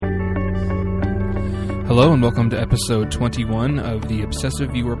Hello and welcome to episode 21 of the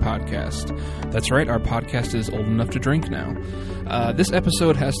Obsessive Viewer podcast. That's right, our podcast is old enough to drink now. This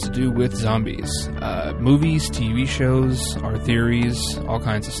episode has to do with zombies. Movies, TV shows, our theories, all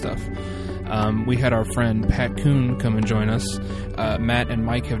kinds of stuff. We had our friend Pat Kuhn come and join us. Matt and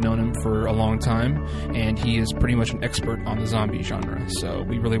Mike have known him for a long time, and he is pretty much an expert on the zombie genre. So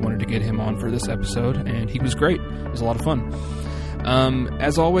we really wanted to get him on for this episode, and he was great. It was a lot of fun.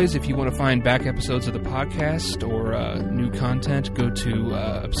 As always, if you want to find back episodes of the podcast or new content, go to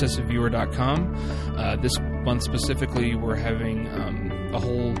obsessiveviewer.com. This month specifically, we're having a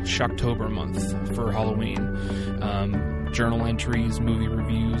whole Shocktober month for Halloween. Journal entries, movie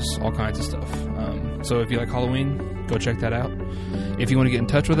reviews, all kinds of stuff. So if you like Halloween, go check that out. If you want to get in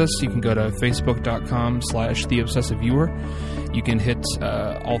touch with us, you can go to facebook.com/theobsessiveviewer. You can hit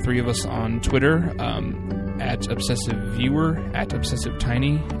all three of us on Twitter, at ObsessiveViewer, at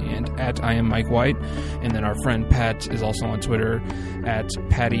ObsessiveTiny, and at I am Mike White. And then our friend Pat is also on Twitter at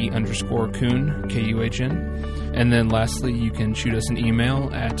Patty_Kuhn, Kuhn. And then lastly, you can shoot us an email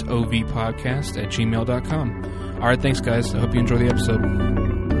at ovpodcast@gmail.com. All right, thanks, guys. I hope you enjoy the episode.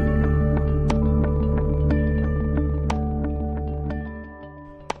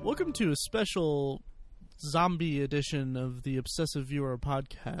 Welcome to a special zombie edition of the Obsessive Viewer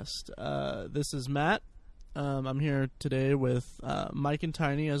podcast. This is Matt. I'm here today with Mike and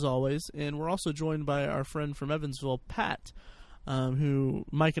Tiny, as always, and we're also joined by our friend from Evansville, Pat, who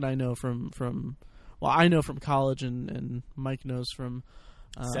Mike and I know from I know from college, and Mike knows from...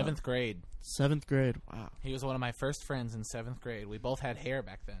 7th grade. 7th grade, wow. He was one of my first friends in 7th grade. We both had hair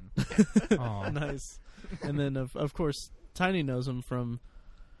back then. Oh, nice. And then, of course, Tiny knows him from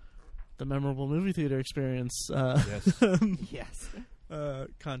the memorable movie theater experience Yes.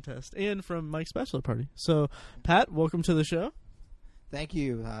 Contest, and from Mike's bachelor party. So, Pat, welcome to the show. Thank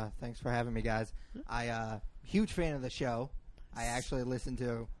you. Thanks for having me, guys. Huge fan of the show. I actually listen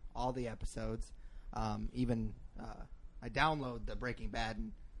to all the episodes. I download the Breaking Bad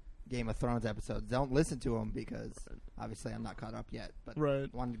and Game of Thrones episodes. Don't listen to them because obviously I'm not caught up yet. But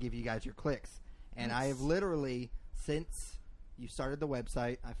wanted to give you guys your clicks. And I have literally, since you started the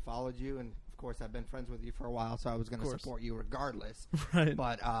website, I followed you, and of course I've been friends with you for a while, so I was going to support you regardless. Right.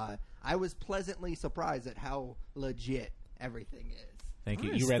 But I was pleasantly surprised at how legit everything is. Thank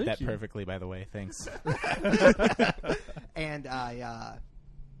you. Nice, You read thank that you. perfectly, by the way. Thanks. And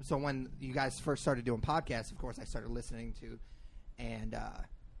so when you guys first started doing podcasts, of course, I started listening to, and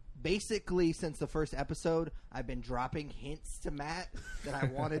basically since the first episode, I've been dropping hints to Matt that I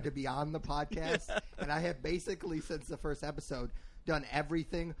wanted to be on the podcast, and I have basically since the first episode done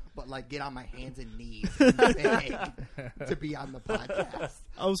everything but like get on my hands and knees and beg to be on the podcast.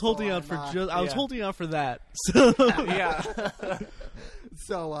 I was holding out for I was holding out for that. So Yeah.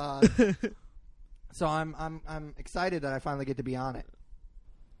 So I'm excited that I finally get to be on it.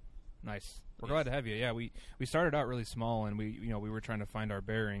 Nice. We're glad to have you. Yeah, we started out really small, and we were trying to find our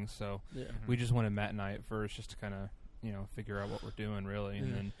bearings, so we just wanted Matt and I at first just to kind of, figure out what we're doing, really.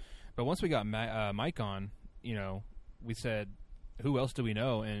 And then, but once we got Mike on, we said, who else do we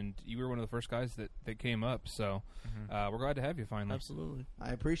know? And you were one of the first guys that came up, so we're glad to have you finally. absolutely.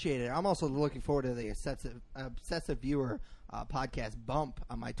 I appreciate it. I'm also looking forward to the Obsessive Viewer podcast bump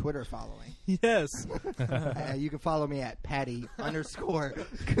on my Twitter following. Yes. You can follow me at Patty_Kuhn,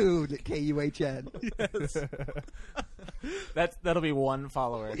 Kuhn. Yes. That'll be one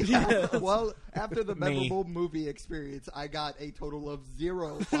follower. Yes. Well, after the memorable movie experience, I got a total of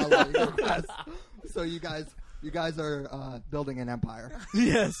 0 following requests. So you guys are building an empire.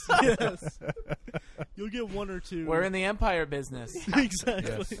 Yes. You'll get one or two. We're in the empire business.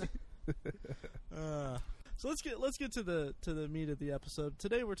 Exactly. So let's get to the meat of the episode.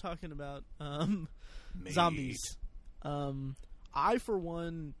 Today we're talking about zombies. I for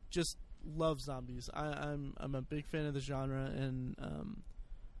one just love zombies. I'm a big fan of the genre, and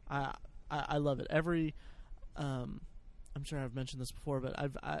I love it. I'm sure I've mentioned this before, but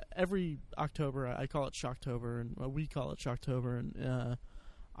every October I call it Shocktober, and we call it Shocktober, and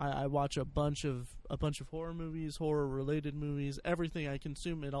I watch a bunch of horror movies, horror related movies, everything. I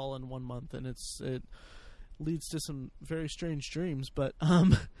consume it all in 1 month, and it leads to some very strange dreams, but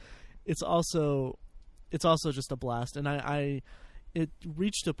it's also just a blast. And it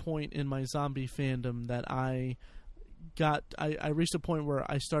reached a point in my zombie fandom that I reached a point where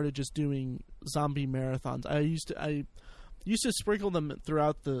I started just doing zombie marathons. I used to sprinkle them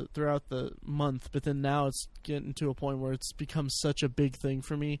throughout the month, but then now it's getting to a point where it's become such a big thing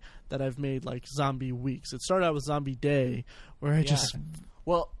for me that I've made like zombie weeks. It started out with Zombie Day, where I just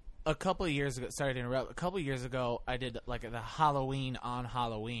Well, a couple of years ago, sorry to interrupt. A couple of years ago, I did like the Halloween on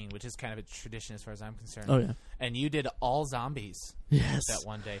Halloween, which is kind of a tradition as far as I'm concerned. Oh yeah. And you did all zombies. Yes. That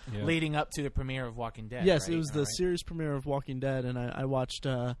one day, Yeah. leading up to the premiere of Walking Dead. Yes, right? it was the Right. series premiere of Walking Dead, and I watched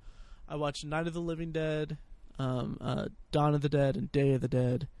Night of the Living Dead, Dawn of the Dead, and Day of the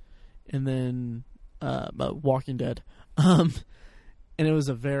Dead, and then Walking Dead. And it was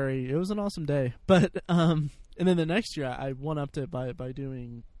an awesome day. But and then the next year I one upped it by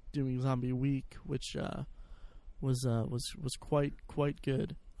doing Zombie Week, which was quite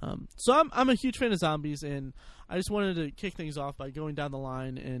good. So I'm a huge fan of zombies, and I just wanted to kick things off by going down the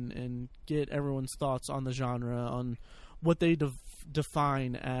line and get everyone's thoughts on the genre, on what they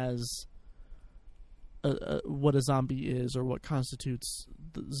define as what a zombie is, or what constitutes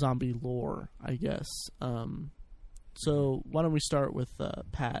the zombie lore, I guess. So why don't we start with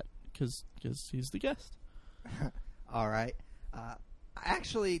Pat, because he's the guest. All right.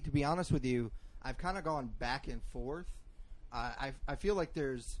 Actually, to be honest with you, I've kind of gone back and forth. I feel like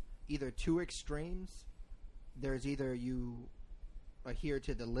there's either two extremes. There's either you adhere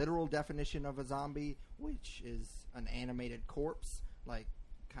to the literal definition of a zombie, which is an animated corpse, like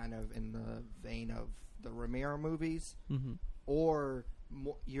kind of in the vein of the Romero movies, Mm-hmm. or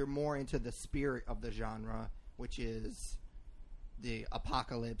you're more into the spirit of the genre, which is the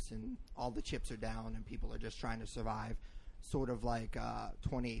apocalypse and all the chips are down and people are just trying to survive, sort of like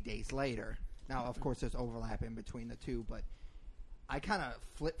 28 Days Later. Now, of course, there's overlap in between the two, but I kind of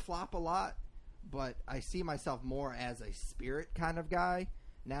flip-flop a lot, but I see myself more as a spirit kind of guy.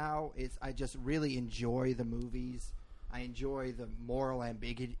 Now, I just really enjoy the movies. I enjoy the moral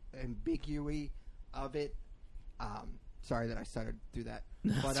ambiguity of it. Sorry that I started through that.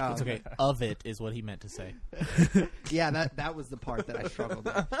 But, It's okay. Of it is what he meant to say. Yeah, that was the part that I struggled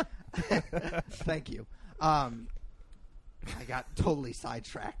with. Thank you. I got totally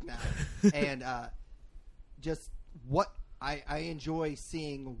sidetracked now. And just what I enjoy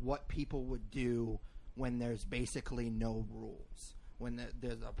seeing what people would do when there's basically no rules. When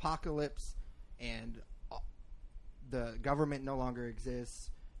there's an apocalypse and the government no longer exists,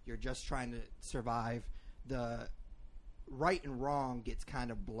 you're just trying to survive. The right and wrong gets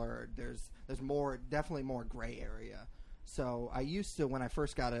kind of blurred. There's definitely more gray area. So I used to, when I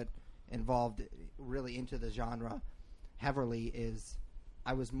first got involved really into the genre heavily,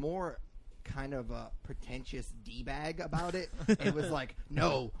 I was more kind of a pretentious D-bag about it. It was like,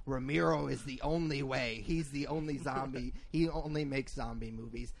 no, Romero is the only way. He's the only zombie. He only makes zombie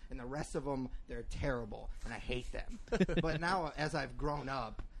movies, and the rest of them, they're terrible, and I hate them. But now, as I've grown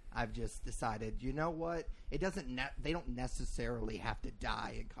up, I've just decided, you know what? It doesn't. They don't necessarily have to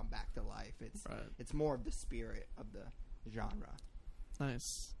die and come back to life. It's more of the spirit of the genre.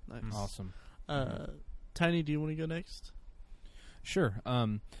 Nice. Awesome. Tiny, do you want to go next? Sure.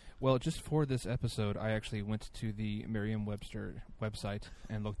 Well, just for this episode, I actually went to the Merriam-Webster website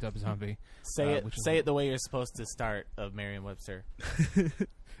and looked up zombie. Say it the way you're supposed to start of Merriam-Webster.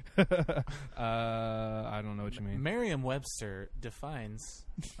 I don't know what you mean. Merriam-Webster defines.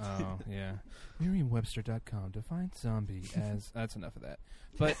 Oh, yeah. Merriam-Webster.com defines zombie as... That's enough of that.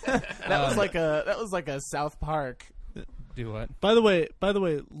 But that was like a South Park. Do what? By the way,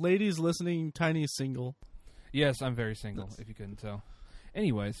 ladies listening, Tiny is single. Yes, I'm very single, if you couldn't tell.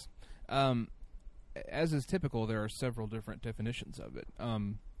 Anyways, as is typical, there are several different definitions of it.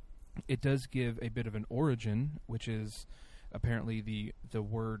 It does give a bit of an origin, which is apparently the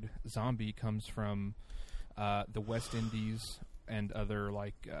word zombie comes from the West Indies and other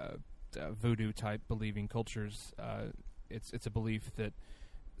like voodoo type believing cultures. It's a belief that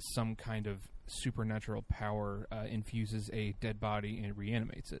some kind of supernatural power infuses a dead body and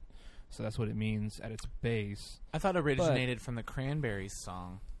reanimates it. So that's what it means at its base. I thought it originated from the Cranberries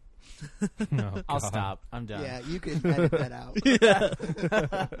song. No, I'll stop. I'm done. Yeah, you can edit that out.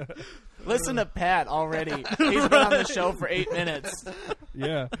 Listen to Pat already. He's been on the show for 8 minutes.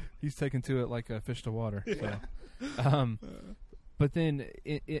 Yeah, he's taken to it like a fish to water. Yeah. So. But then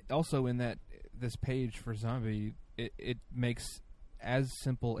it also in this page for zombie, it makes as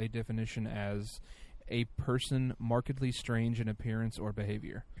simple a definition as a person markedly strange in appearance or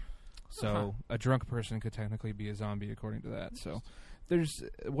behavior. So a drunk person could technically be a zombie according to that. So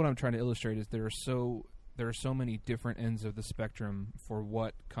what I'm trying to illustrate is there are so many different ends of the spectrum for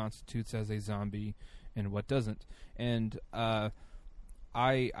what constitutes as a zombie and what doesn't. And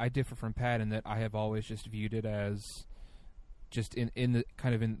I differ from Pat in that I have always just viewed it as just in the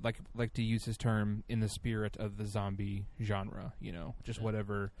kind of in like to use his term, in the spirit of the zombie genre, just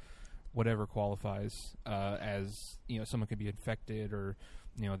whatever qualifies as, someone could be infected or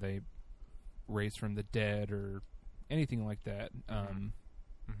they raised from the dead or anything like that.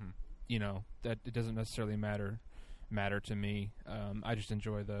 you know, that it doesn't necessarily matter to me. I just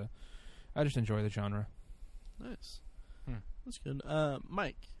enjoy the genre. Nice. That's good.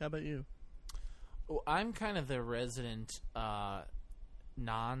 Mike, how about you? Well, I'm kind of the resident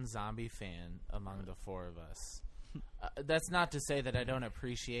non-zombie fan among the four of us. That's not to say that I don't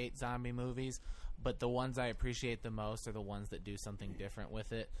appreciate zombie movies, but the ones I appreciate the most are the ones that do something different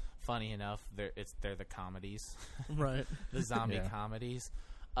with it. Funny enough, they're the comedies, Right? the zombie comedies.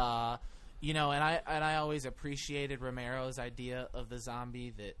 You know, and I always appreciated Romero's idea of the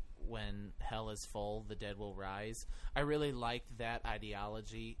zombie, that when hell is full, the dead will rise. I really liked that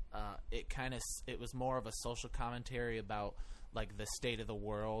ideology. It was more of a social commentary about like the state of the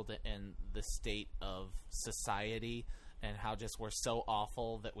world and the state of society, and how just we're so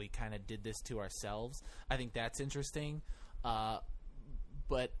awful that we kind of did this to ourselves. I think that's interesting.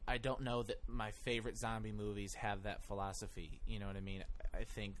 But I don't know that my favorite zombie movies have that philosophy. You know what I mean? I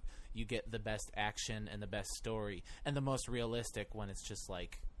think you get the best action and the best story and the most realistic when it's just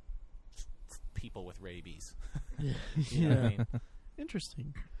like people with rabies. You know what I mean?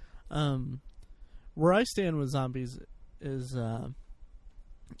 Interesting. Where I stand with zombies is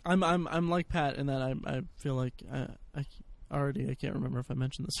I'm like Pat in that I feel like I can't remember if I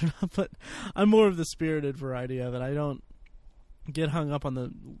mentioned this or not, but I'm more of the spirited variety of it. I don't get hung up on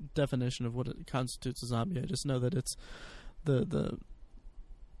the definition of what it constitutes a zombie. I just know that it's the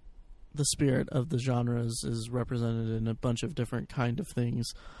spirit of the genre is represented in a bunch of different kind of things,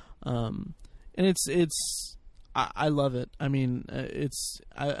 and I love it. I mean,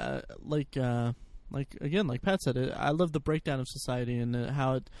 I like Pat said, I love the breakdown of society and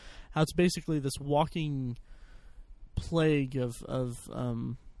how it's basically this walking plague of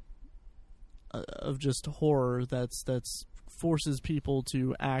just horror that's forces people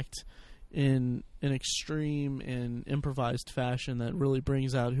to act in an extreme and improvised fashion that really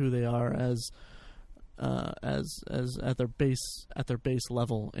brings out who they are as at their base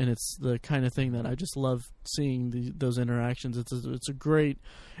level, and it's the kind of thing that I just love seeing those interactions. It's a great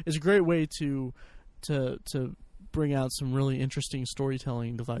way to bring out some really interesting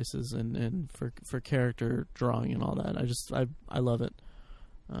storytelling devices and for character drawing and all that. I love it.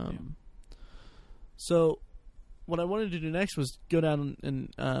 So what I wanted to do next was go down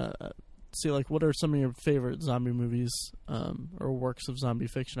and see like what are some of your favorite zombie movies or works of zombie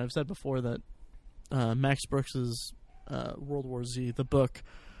fiction. I've said before that Max Brooks's World War Z, the book.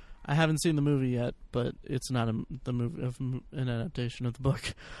 I haven't seen the movie yet, but it's not an adaptation of the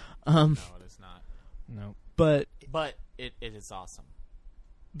book. No, it is not. No, but it is awesome.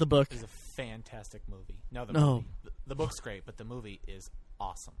 The book is a fantastic movie. Movie. The book's great, but the movie is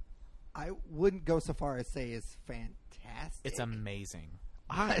awesome. I wouldn't go so far as say it's fantastic. It's amazing.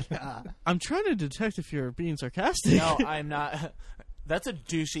 I'm trying to detect if you're being sarcastic. No, I'm not. That's a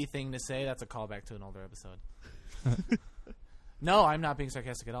douchey thing to say. That's a callback to an older episode. No, I'm not being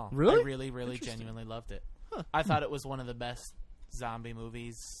sarcastic at all. Really? I really, really genuinely loved it. Huh. I thought it was one of the best zombie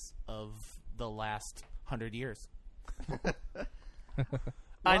movies of the last 100 years.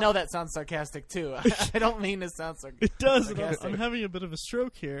 I know that sounds sarcastic too. I don't mean to sound sarcastic. It does. I'm having a bit of a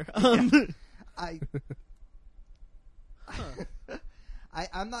stroke here. I'm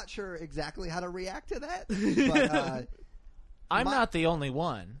not sure exactly how to react to that, but I'm not the only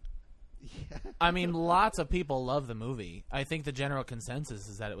one. Yeah. I mean, lots of people love the movie. I think the general consensus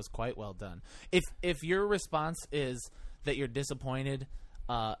is that it was quite well done. If your response is that you're disappointed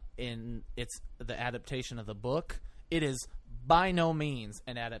in the adaptation of the book, it is by no means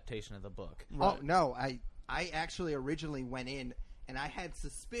an adaptation of the book. Right. Oh no, I actually originally went in and I had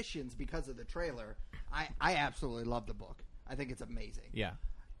suspicions because of the trailer. I absolutely love the book. I think it's amazing. Yeah.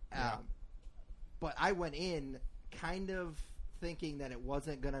 But I went in kind of thinking that it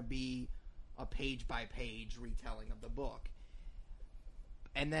wasn't going to be a page-by-page retelling of the book.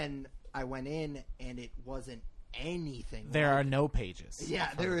 And then I went in, and it wasn't anything. There are no pages. Yeah,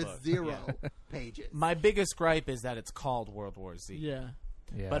 there is zero pages. My biggest gripe is that it's called World War Z. Yeah.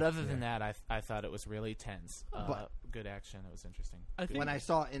 But other than that, I thought it was really tense. Good action. It was interesting. When I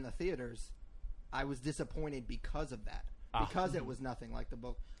saw it in the theaters, I was disappointed because of that. Because it was nothing like the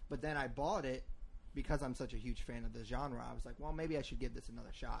book. But then I bought it because I'm such a huge fan of the genre. I was like, well, maybe I should give this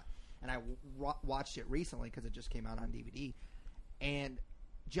another shot. And I watched it recently because it just came out on DVD. And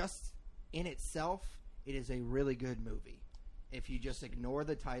just in itself, it is a really good movie. If you just ignore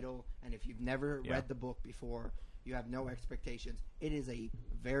the title and if you've never read the book before, you have no expectations. It is a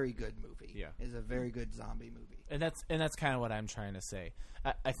very good movie. Yeah. It is a very good zombie movie. And that's kind of what I'm trying to say.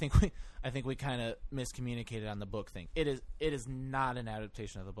 I think we kind of miscommunicated on the book thing. It is not an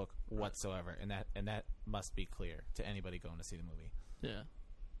adaptation of the book whatsoever, and that must be clear to anybody going to see the movie. Yeah.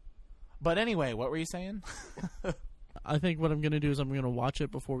 But anyway, what were you saying? I think what I'm going to do is I'm going to watch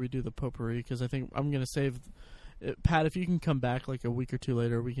it before we do the potpourri, because I think I'm going to save. Pat, if you can come back like a week or two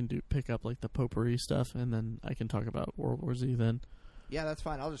later, we can pick up like the potpourri stuff, and then I can talk about World War Z then. Yeah, that's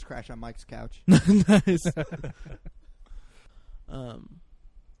fine. I'll just crash on Mike's couch. Nice.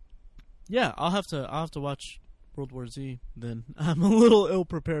 Yeah, I'll have to watch World War Z then. I'm a little ill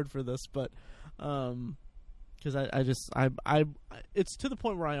prepared for this, but because I it's to the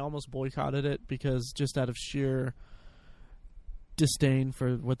point where I almost boycotted it, because just out of sheer disdain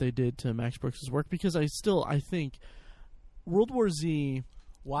for what they did to Max Brooks' work, because I think World War Z.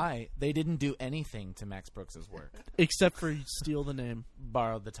 Why? They didn't do anything to Max Brooks' work. Except for steal the name.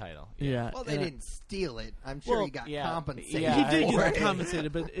 Borrowed the title. Yeah. Well, they didn't steal it. I'm sure he got compensated. Yeah, he did get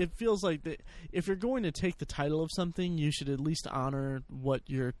compensated, but it feels like that if you're going to take the title of something, you should at least honor what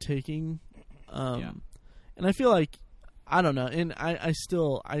you're taking. And I feel like, I don't know, and I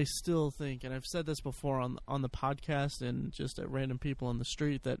still think, and I've said this before on the podcast and just at random people on the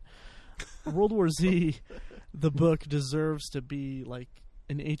street, that World War Z, the book, deserves to be like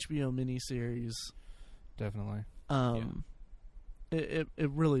an HBO miniseries. Definitely. It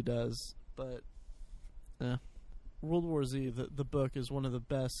really does. But World War Z, the book, is one of the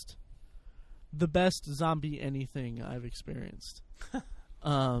best zombie anything I've experienced.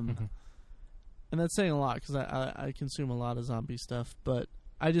 And that's saying a lot, because I consume a lot of zombie stuff. But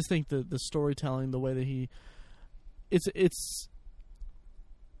I just think the storytelling, the way that it's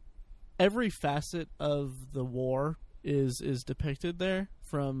every facet of the war is depicted there,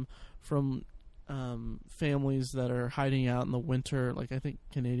 from families that are hiding out in the winter, like I think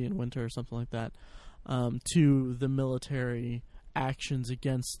Canadian winter or something like that, to the military actions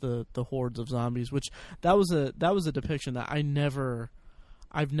against the hordes of zombies, which that was a depiction that I've never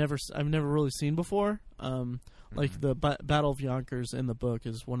really seen before. Like the Battle of Yonkers in the book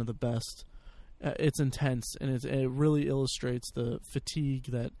is one of the best. It's intense, and it really illustrates the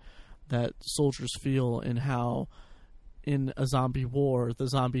fatigue that soldiers feel, and how in a zombie war the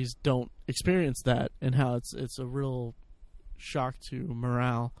zombies don't experience that, and how it's a real shock to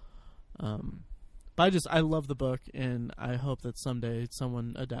morale. But I love the book, and I hope that someday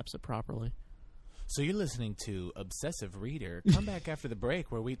someone adapts it properly. So you're listening to Obsessive Reader. Come back after the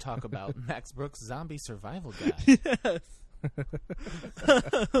break, where we talk about Max Brooks' Zombie Survival Guide. Yes.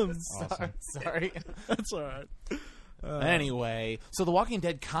 Awesome. Sorry. That's all right. Anyway, so the Walking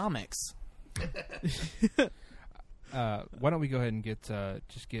Dead comics. Why don't we go ahead and get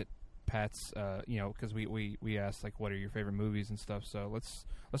Pat's, because we asked like what are your favorite movies and stuff. So let's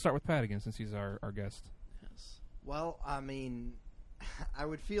start with Pat again, since he's our guest. Yes. Well, I mean, I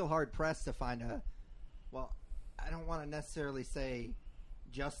would feel hard pressed to find I don't want to necessarily say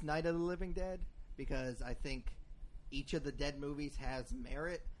just Night of the Living Dead, because I think each of the Dead movies has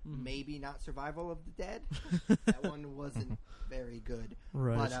merit. Maybe not Survival of the Dead. That one wasn't very good.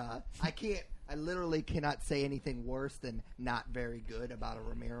 Right. But I literally cannot say anything worse than not very good about a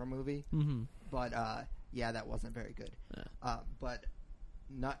Romero movie. Mm-hmm. But yeah, that wasn't very good. Yeah. But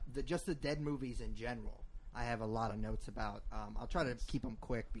not just the Dead movies in general. I have a lot of notes about. I'll try to keep them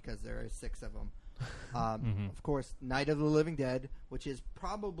quick because there are 6 of them. Of course, Night of the Living Dead, which is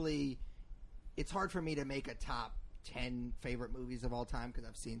probably. It's hard for me to make a top 10 favorite movies of all time because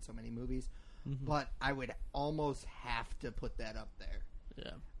I've seen so many movies, but I would almost have to put that up there.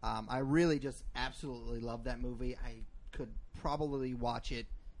 Yeah. I really just absolutely love that movie. I could probably watch it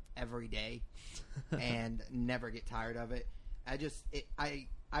every day and never get tired of it. I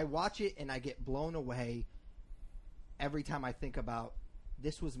watch it and I get blown away every time I think about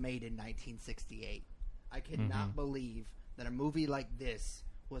this was made in 1968. I cannot believe that a movie like this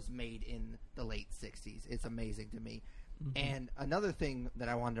was made in the late 60s. It's amazing to me. And another thing that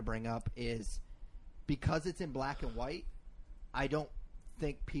I wanted to bring up is because it's in black and white, I don't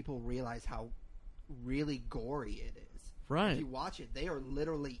think people realize how really gory it is. Right. If you watch it, they are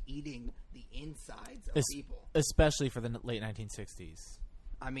literally eating the insides of people. Especially for the late 1960s.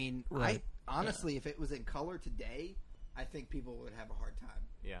 I mean, Right. Honestly, if it was in color today, I think people would have a hard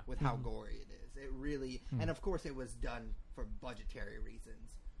time with how gory it is. It really, and of course it was done for budgetary reasons.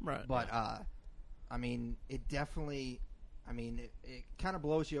 Right. But, I mean, it definitely, it kind of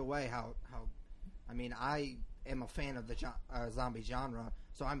blows you away how, I am a fan of the zombie genre,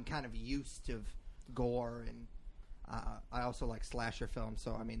 so I'm kind of used to gore, and I also like slasher films,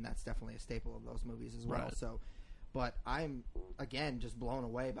 so, that's definitely a staple of those movies as well. Right. So, but I'm, again, just blown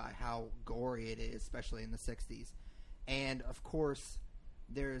away by how gory it is, especially in the 60s. And, of course,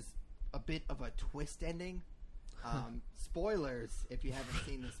 there's a bit of a twist ending. Spoilers if you haven't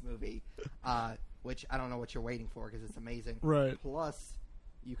seen this movie, which I don't know what you're waiting for because it's amazing. Right. Plus,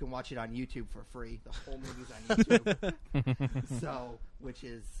 you can watch it on YouTube for free. The whole movie's on YouTube. So, which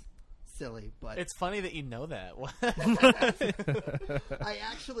is silly, but It's funny that you know that. I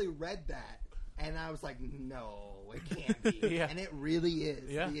actually read that, and I was like, no, it can't be. Yeah. And it really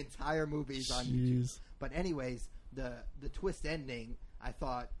is. Yeah. The entire movie's on YouTube. But anyways, the twist ending, I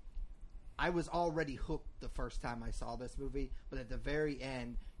thought, I was already hooked the first time I saw this movie, but at the very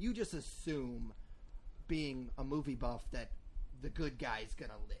end, you just assume, being a movie buff, that the good guy's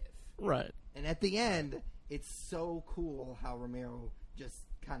gonna live. Right. And at the end, it's so cool how Romero just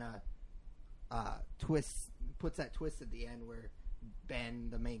kind of puts that twist at the end where Ben,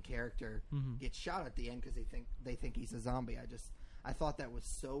 the main character, gets shot at the end because they think he's a zombie. I thought that was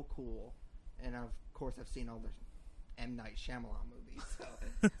so cool, and of course I've seen all the M. Night Shyamalan movies.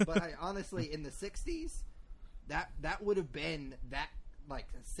 So. But I honestly, in the '60s, that would have been that like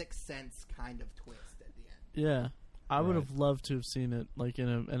a Sixth Sense kind of twist at the end. Yeah, I would have loved to have seen it like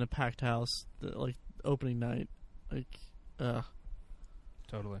in a packed house, like opening night, like.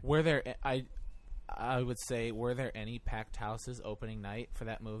 Totally. Were there? I would say, were there any packed houses opening night for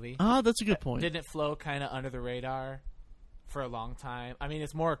that movie? Ah, that's a good point. Didn't it flow kind of under the radar for a long time? I mean,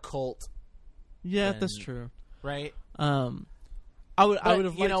 it's more a cult. Yeah, that's true. Right. I would have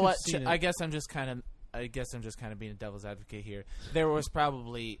liked you know to what? have seen it. I guess I'm just kind of being a devil's advocate here. There was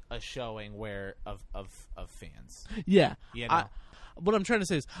probably a showing of fans. Yeah. You know? What I'm trying to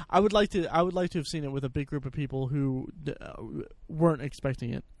say is, I would like to have seen it with a big group of people who weren't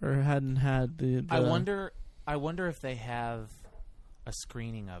expecting it or hadn't had the. I wonder if they have a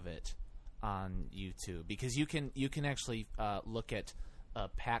screening of it on YouTube, because you can actually look at a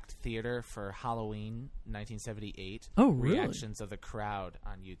packed theater for Halloween 1978. Oh, really? Reactions of the crowd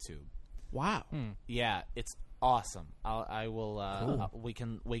on YouTube. Wow. Yeah, it's awesome. I will. Cool. We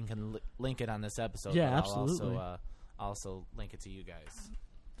can link it on this episode. Yeah, but absolutely. I'll also link it to you guys.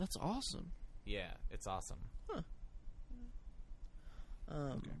 That's awesome. Yeah, it's awesome. Huh.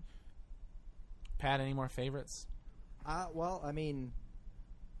 Okay. Pat, any more favorites? Well, I mean,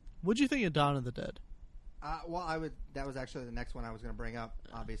 what'd you think of Dawn of the Dead? well, that was actually the next one I was going to bring up,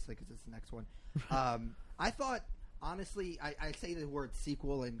 obviously, because it's the next one. I thought, honestly, I say the word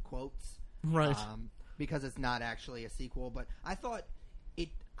sequel in quotes, right? Because it's not actually a sequel. But I thought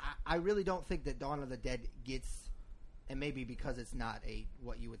I really don't think that Dawn of the Dead gets, and maybe because it's not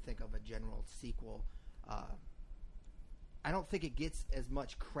what you would think of a general sequel. I don't think it gets as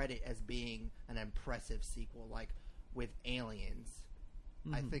much credit as being an impressive sequel, like with Aliens.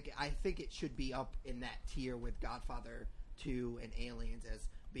 I think it should be up in that tier with Godfather 2 and Aliens as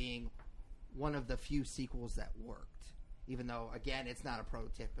being one of the few sequels that worked, even though, again, it's not a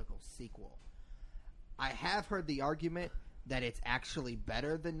prototypical sequel. I have heard the argument that it's actually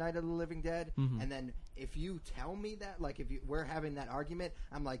better than Night of the Living Dead, and then if you tell me that, like we're having that argument,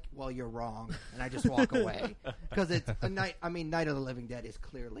 I'm like, well, you're wrong, and I just walk away, because it's Night of the Living Dead is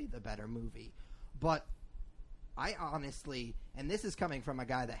clearly the better movie. But I honestly, and this is coming from a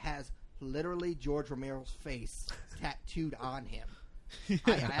guy that has literally George Romero's face tattooed on him,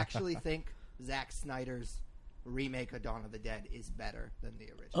 I actually think Zack Snyder's remake of Dawn of the Dead is better than the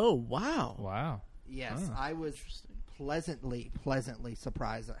original. Oh, wow. Wow. Yes, I was pleasantly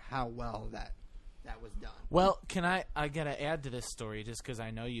surprised at how well that was done. Well, I gotta add to this story just because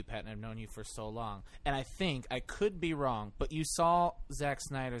I know you, Pat, and I've known you for so long. And I think, I could be wrong, but you saw Zack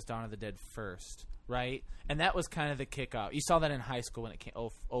Snyder's Dawn of the Dead first, right? And that was kind of the kickoff. You saw that in high school when it came,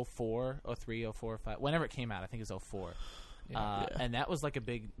 04, 03, 04, 05, whenever it came out. I think it was 04. Yeah. And that was like a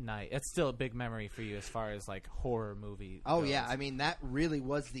big night. It's still a big memory for you as far as like horror movie Oh, goes. yeah. I mean, that really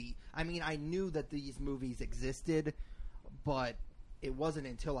was I knew that these movies existed, but it wasn't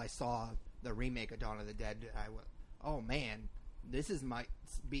until I saw the remake of Dawn of the Dead that I went, oh, man, this might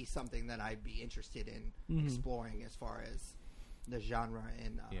be something that I'd be interested in exploring as far as the genre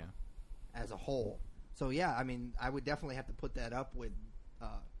and as a whole. So, yeah, I mean, I would definitely have to put that up with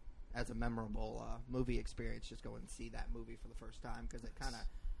as a memorable movie experience, just go and see that movie for the first time, because it kind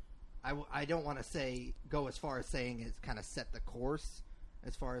of I don't want to go as far as saying it's kind of set the course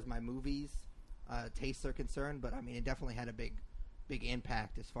as far as my movies tastes are concerned, but I mean, it definitely had a big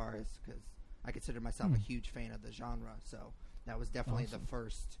impact as far as, because I consider myself a huge fan of the genre, so that was definitely the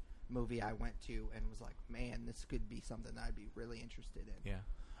first movie I went to and was like, man, this could be something that I'd be really interested in. Yeah.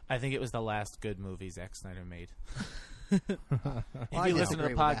 I think it was the last good movie Zack Snyder made. Well, if you listen to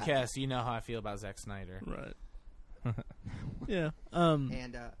the podcast, you know how I feel about Zack Snyder. Right. Yeah.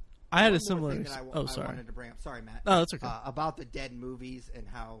 And I had a one more similar. thing that I sorry. wanted to bring up. Sorry, Matt. Oh, that's okay. About the Dead movies and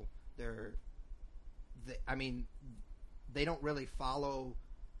how I mean, they don't really follow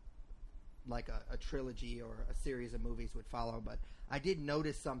like a trilogy or a series of movies would follow. But I did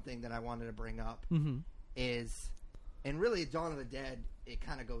notice something that I wanted to bring up is, and really Dawn of the Dead, it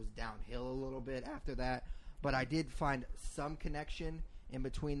kind of goes downhill a little bit after that. But I did find some connection in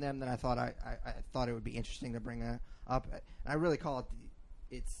between them that I thought I thought it would be interesting to bring up. And I really call it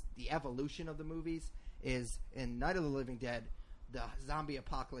it's the evolution of the movies. Is in Night of the Living Dead, the zombie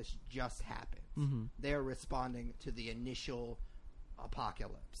apocalypse just happened. They're responding to the initial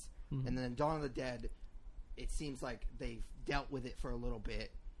apocalypse. And then Dawn of the Dead, it seems like they've dealt with it for a little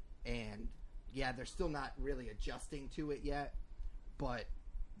bit. And, yeah, they're still not really adjusting to it yet, but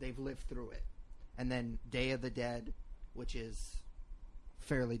they've lived through it. And then Day of the Dead, which is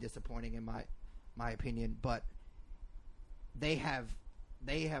fairly disappointing in my opinion, but they have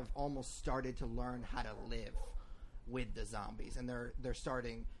almost started to learn how to live with the zombies, and they're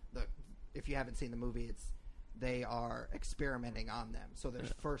starting if you haven't seen the movie, they are experimenting on them, so they're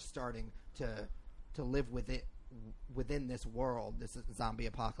first starting to live with it within this world, this zombie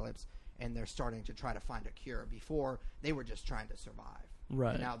apocalypse, and they're starting to try to find a cure. Before, they were just trying to survive,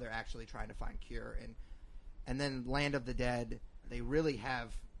 right? And now they're actually trying to find cure. And then Land of the Dead, they really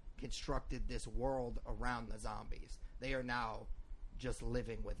have constructed this world around the zombies. They are now just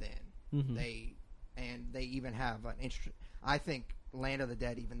living within. They even have an interesting. I think Land of the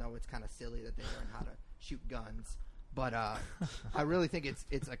Dead, even though it's kind of silly that they learn how to shoot guns, but I really think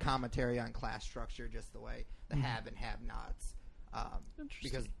it's a commentary on class structure, just the way the have and have-nots.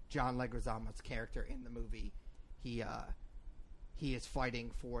 Because John Leguizamo's character in the movie, he is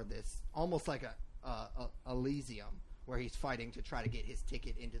fighting for this almost like a Elysium, where he's fighting to try to get his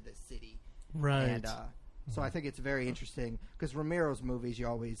ticket into this city, right? And so I think it's very interesting because Romero's movies,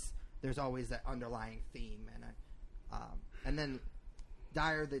 there's always that underlying theme, and then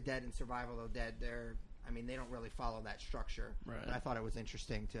Dire the Dead and Survival of the Dead, they don't really follow that structure. Right. But I thought it was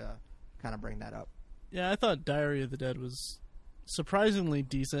interesting to kind of bring that up. Yeah, I thought Diary of the Dead was surprisingly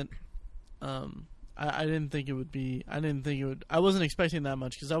decent. I didn't think it would be. I wasn't expecting that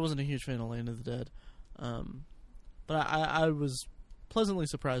much because I wasn't a huge fan of Land of the Dead. But I was pleasantly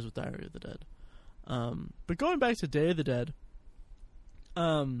surprised with Diary of the Dead. But going back to Day of the Dead,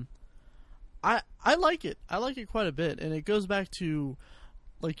 I like it. I like it quite a bit, and it goes back to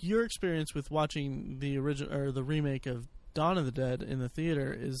like your experience with watching the original or the remake of Dawn of the Dead in the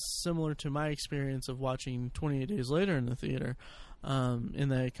theater is similar to my experience of watching 28 Days Later in the theater.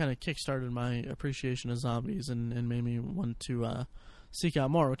 And that kind of kickstarted my appreciation of zombies and made me want to seek out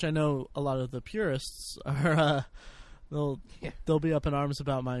more, which I know a lot of the purists are they'll be up in arms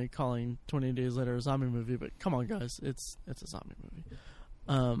about my calling 28 Days Later a zombie movie, but come on guys, it's a zombie movie.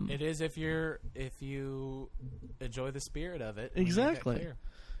 It is if you enjoy the spirit of it. Exactly.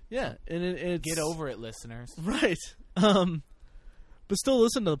 Yeah, and it's get over it, listeners. Right. But still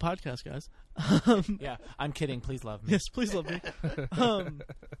listen to the podcast, guys. Yeah, I'm kidding. Please love me. Yes, please love me.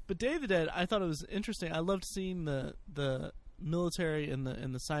 But Day of the Dead, I thought it was interesting. I loved seeing the military and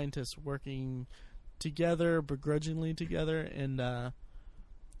the scientists working together, begrudgingly together, and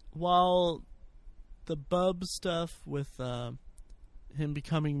while the bub stuff with him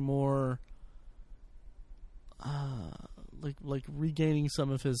becoming more like regaining some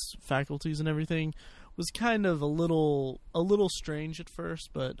of his faculties and everything was kind of a little strange at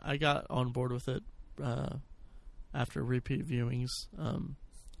first, but I got on board with it after repeat viewings.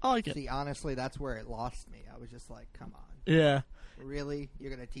 I like it. See, honestly, that's where it lost me. I was just like, come on. Yeah. Really?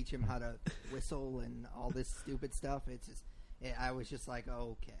 You're going to teach him how to whistle and all this stupid stuff? It's just, I was just like,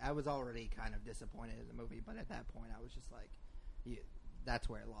 oh, okay. I was already kind of disappointed in the movie, but at that point I was just like, that's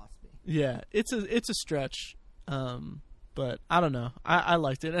where it lost me. Yeah, it's a stretch. But I don't know. I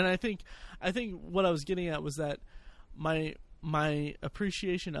liked it, and I think what I was getting at was that my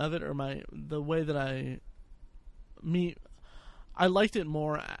appreciation of it, or the way that I liked it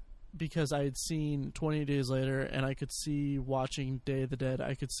more because I had seen 20 Days Later, and I could see watching Day of the Dead.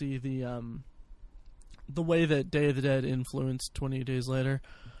 I could see the way that Day of the Dead influenced 20 Days Later,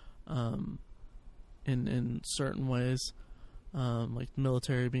 in certain ways, like the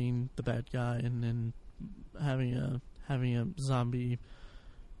military being the bad guy, and having a zombie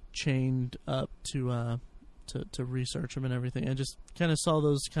chained up to research him and everything. I just kind of saw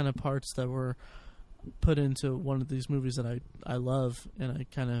those kind of parts that were put into one of these movies that I love, and I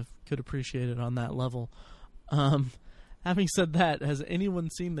kind of could appreciate it on that level. Having said that, has anyone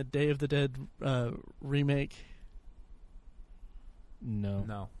seen the Day of the Dead remake?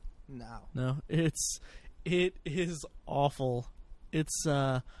 No. It is awful. It's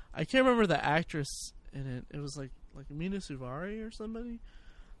I can't remember the actress in it. It was like Mina Suvari or somebody.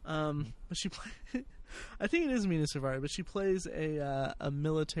 But she I think it is Mina Suvari, but she plays a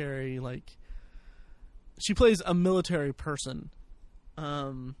military, like, she plays a military person.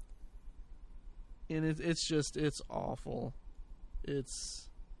 And it's awful. It's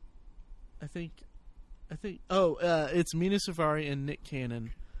it's Mina Suvari and Nick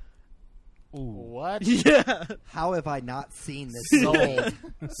Cannon. Ooh. What? Yeah. How have I not seen this?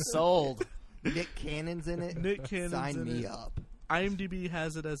 Sold. Nick Cannon's in it. Nick Cannon's Sign in me it. up. IMDb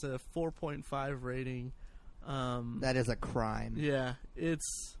has it as a 4.5 rating. That is a crime. Yeah,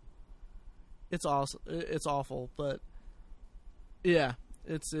 it's awesome. It's awful, but yeah,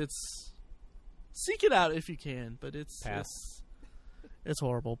 it's seek it out if you can. But it's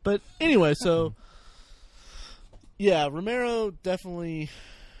horrible. But anyway, so yeah, Romero definitely.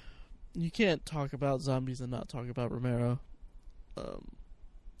 You can't talk about zombies and not talk about Romero.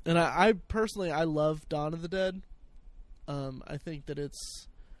 And I personally, I love Dawn of the Dead. I think that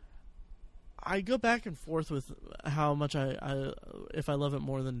I go back and forth with how much if I love it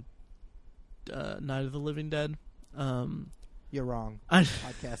more than Night of the Living Dead. You're wrong.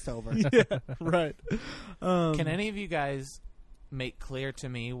 Podcast over. Yeah, right. Can any of you guys make clear to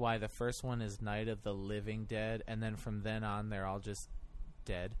me why the first one is Night of the Living Dead, and then from then on they're all just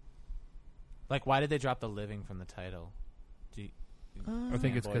dead? Like, why did they drop the living from the title? I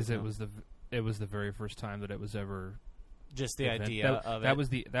think it's because it was the very first time that it was ever. Just the idea of that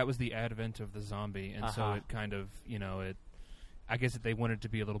it. That was the advent of the zombie, and so it kind of, I guess they wanted to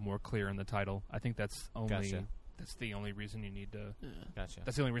be a little more clear in the title. I think that's the only reason you need to. Yeah. Gotcha.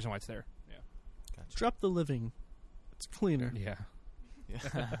 That's the only reason why it's there. Yeah. Gotcha. Drop the living. It's cleaner. Yeah. It's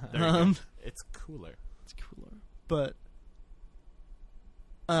cooler. It's cooler. But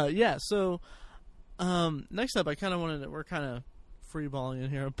yeah. So next up, I kind of wanted to. We're kind of freeballing in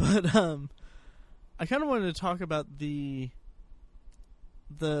here, but I kind of wanted to talk about the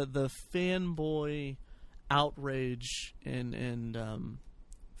fanboy outrage and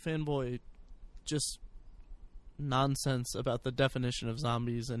fanboy just nonsense about the definition of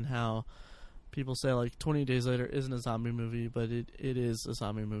zombies and how people say, like, 20 Days Later isn't a zombie movie, but it is a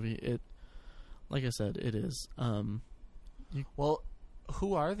zombie movie. It, like I said, it is. Well,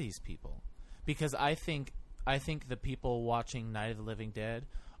 who are these people? Because I think the people watching Night of the Living Dead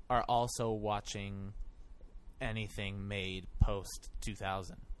are also watching anything made post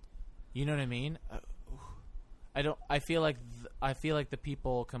 2000. You know what I mean? I feel like the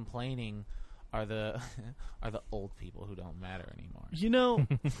people complaining are the old people who don't matter anymore. You know,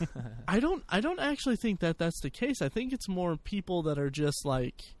 I don't actually think that that's the case. I think it's more people that are just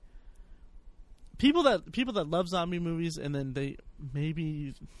like people that love zombie movies, and then they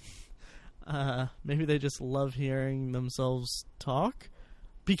maybe they just love hearing themselves talk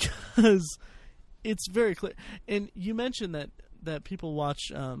because it's very clear. And you mentioned that people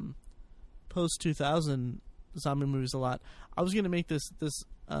watch post 2000 zombie movies a lot. I was going to make this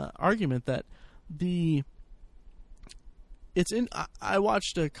argument that I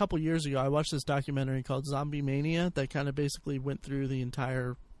watched a couple years ago. I watched this documentary called Zombie Mania that kind of basically went through the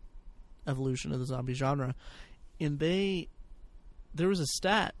entire evolution of the zombie genre, and there was a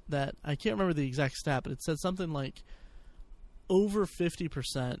stat that I can't remember the exact stat, but it said something like over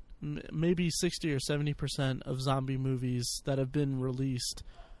 50%, maybe 60 or 70% of zombie movies that have been released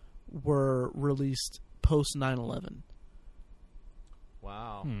were released post 9/11.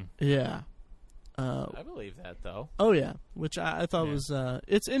 Wow. Yeah. I believe that, though. Oh yeah, which I thought was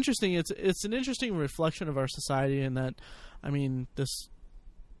it's interesting. It's an interesting reflection of our society, in that, I mean, this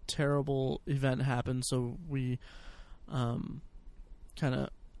terrible event happened, so we kind of,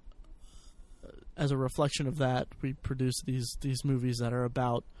 as a reflection of that, we produce these movies that are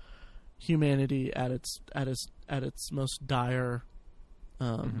about humanity at its most dire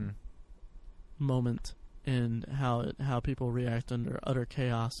moment, and how people react under utter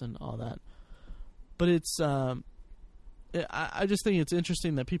chaos and all that. But it's I just think it's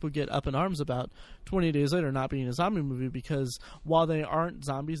interesting that people get up in arms about 20 Days Later not being a zombie movie, because while they aren't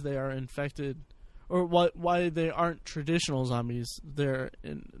zombies, they are infected, or why they aren't traditional zombies,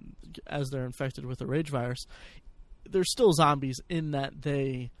 as they're infected with the rage virus, they're still zombies in that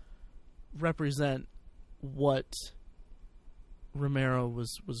they represent what Romero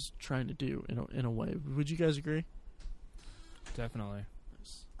was trying to do in a way. Would you guys agree? Definitely.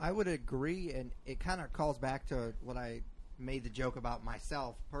 I would agree, and it kind of calls back to what I made the joke about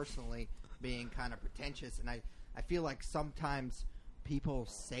myself personally being kind of pretentious, and I feel like sometimes people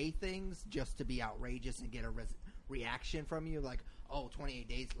say things just to be outrageous and get a reaction from you, like, oh, 28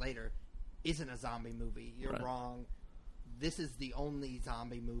 Days Later isn't a zombie movie. You're wrong. This is the only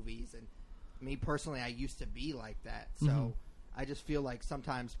zombie movies. And me personally, I used to be like that. So I just feel like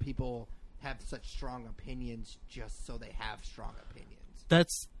sometimes people have such strong opinions just so they have strong opinions.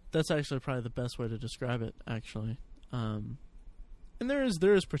 That's actually probably the best way to describe it, actually. And there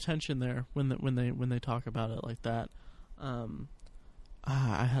is pretension there when they talk about it like that.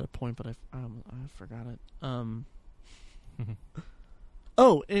 I had a point, but I forgot it.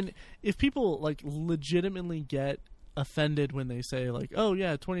 Oh, and if people like legitimately get offended when they say like, "Oh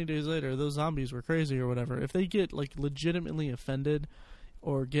yeah, 20 days later those zombies were crazy" or whatever, if they get like legitimately offended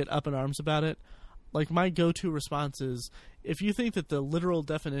or get up in arms about it, like my go-to response is, if you think that the literal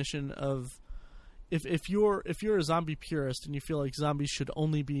definition of if you're a zombie purist and you feel like zombies should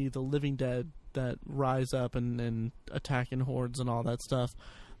only be the living dead that rise up and attack in hordes and all that stuff,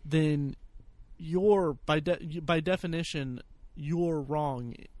 then you're by definition you're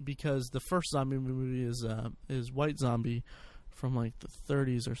wrong, because the first zombie movie is White Zombie from like the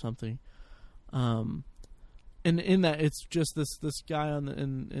 30s or something. And in that, it's just this guy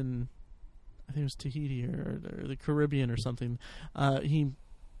in I think it was Tahiti or the Caribbean or something. He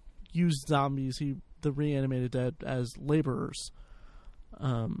used zombies, the reanimated dead, as laborers.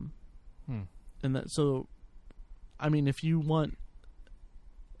 And that, so, I mean, if you want,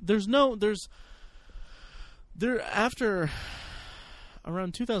 after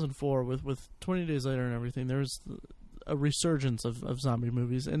around 2004 with 20 Days Later and everything, there's a resurgence of zombie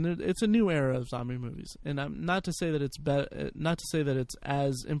movies, and it's a new era of zombie movies. And not to say that it's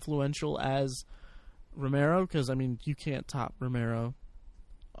as influential as Romero, because I mean you can't top Romero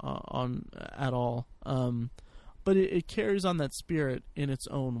at all. But it carries on that spirit in its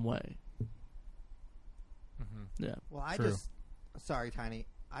own way. Mm-hmm. Yeah. Well, True. Sorry, Tiny.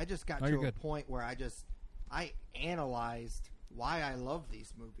 I just got to a point where I analyzed why I love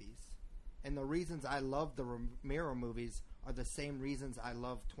these movies. And the reasons I love the Romero movies are the same reasons I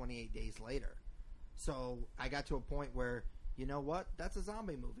love 28 Days Later. So I got to a point where, you know what? That's a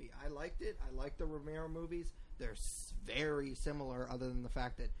zombie movie. I liked it. I like the Romero movies. They're very similar, other than the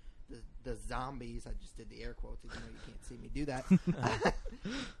fact that the zombies, I just did the air quotes, even though you can't see me do that.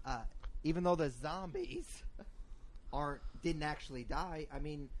 Even though the zombies didn't actually die, I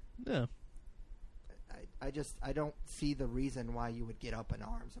mean, Yeah. I don't see the reason why you would get up in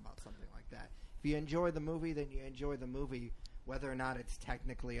arms about something like that. If you enjoy the movie, then you enjoy the movie. Whether or not it's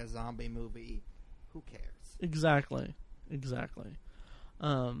technically a zombie movie, who cares? Exactly.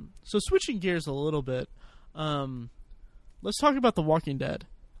 So switching gears a little bit, let's talk about The Walking Dead.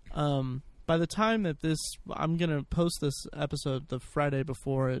 By the time that I'm gonna post this episode the Friday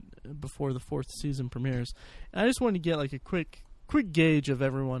before the fourth season premieres, and I just wanted to get like a quick gauge of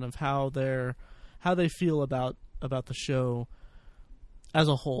everyone of how they feel about the show as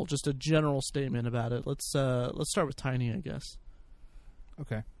a whole. Just a general statement about it. Let's start with Tiny, I guess.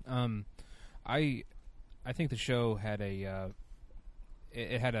 Okay. I think the show had a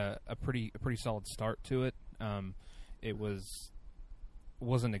pretty solid start to it. It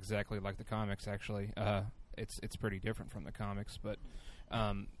wasn't exactly like the comics, actually. It's pretty different from the comics, but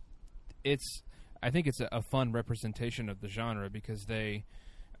I think it's a fun representation of the genre, because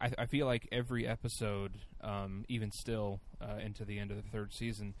I feel like every episode, even still into the end of the third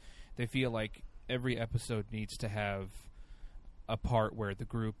season, they feel like every episode needs to have a part where the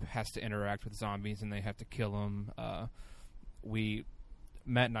group has to interact with zombies and they have to kill them. Whenever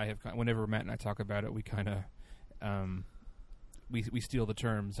Matt and I talk about it, we kind of we steal the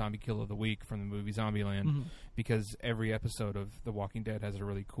term "zombie kill of the week" from the movie Zombieland, because every episode of The Walking Dead has a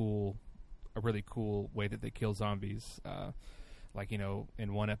really cool way that they kill zombies. Like, you know,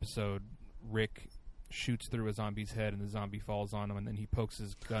 in one episode, Rick shoots through a zombie's head and the zombie falls on him, and then he pokes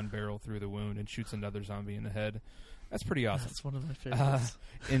his gun barrel through the wound and shoots another zombie in the head. That's pretty awesome. That's one of my favorites.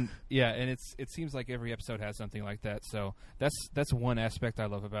 And it seems like every episode has something like that. So that's one aspect I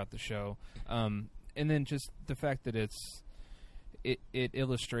love about the show. And then just the fact that it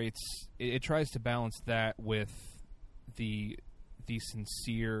illustrates, it tries to balance that with the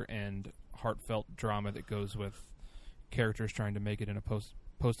sincere and heartfelt drama that goes with characters trying to make it in a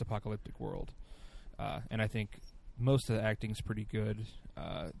post-apocalyptic world. And I think most of the acting's pretty good.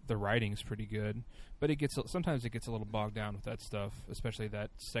 The writing's pretty good, but sometimes it gets a little bogged down with that stuff, especially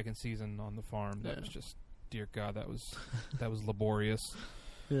that second season on the farm. That was just, dear God, that was laborious.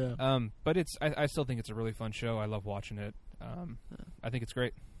 Yeah. But I still think it's a really fun show. I love watching it. I think it's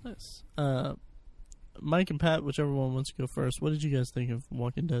great. Nice. Mike and Pat, whichever one wants to go first, what did you guys think of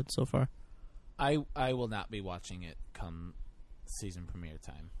Walking Dead so far? I will not be watching it come season premiere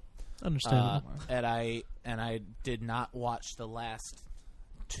time. Understandable. And I did not watch the last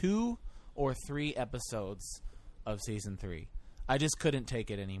 2 or 3 episodes of season 3. I just couldn't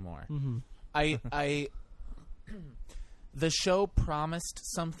take it anymore. Mm-hmm. I The show promised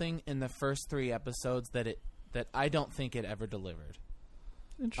something in the first 3 episodes that I don't think it ever delivered.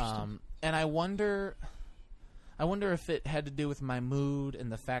 Interesting. And I wonder if it had to do with my mood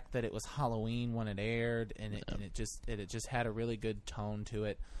and the fact that it was Halloween when it aired, and it just had a really good tone to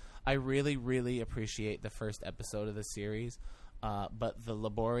it. I really, really appreciate the first episode of the series, but the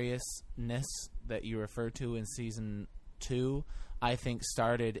laboriousness that you refer to in season 2, I think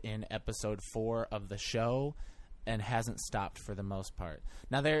started in episode 4 of the show and hasn't stopped for the most part.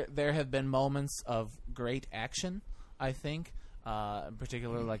 Now there have been moments of great action, I think. In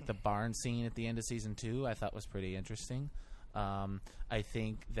particular, like the barn scene at the end of season 2, I thought was pretty interesting. I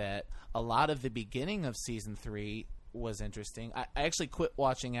think that a lot of the beginning of season 3 was interesting. I actually quit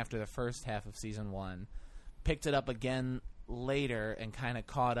watching after the first half of season 1, picked it up again later, and kind of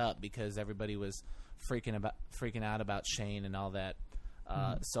caught up because everybody was freaking out about Shane and all that.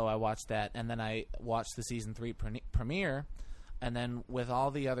 So I watched that, and then I watched the season 3 premiere, and then with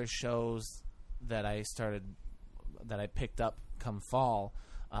all the other shows that I picked up come fall,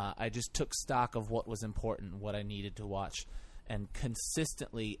 I just took stock of what was important, what I needed to watch, and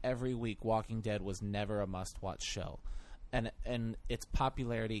consistently every week Walking Dead was never a must-watch show, and its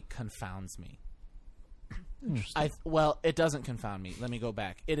popularity confounds me. Well, it doesn't confound me. Let me go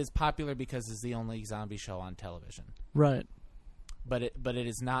back. It is popular because it's the only zombie show on television. Right. But it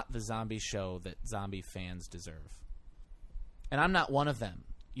is not the zombie show that zombie fans deserve. And I'm not one of them.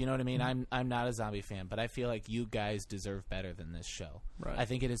 You know what I mean? I'm not a zombie fan, but I feel like you guys deserve better than this show. Right. I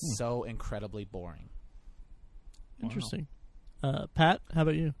think it is so incredibly boring. Interesting. Pat, how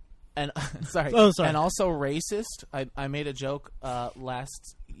about you? And sorry. Oh, sorry. And also racist. I made a joke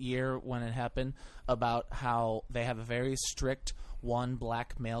last year when it happened about how they have a very strict one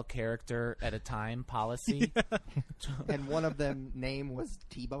black male character at a time policy. And one of them name was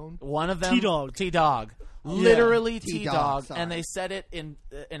T-Bone. One of them T-Dog. T-Dog. Literally T-Dog, T-Dog. And they said it in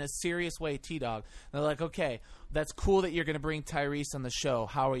a serious way, T-Dog. They're like, okay, that's cool that you're going to bring Tyrese on the show.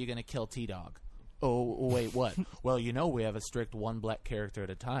 How are you going to kill T-Dog? Oh, wait, what? Well, we have a strict one black character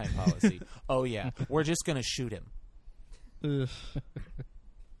at a time policy. Oh, yeah. We're just going to shoot him. Ugh.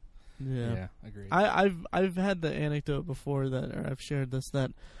 Yeah, agreed. I've had the anecdote before or I've shared this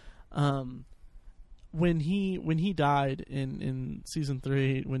that, when he died in season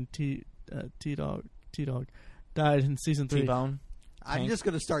 3, when T Dog died in season 3. T-Bone. I'm just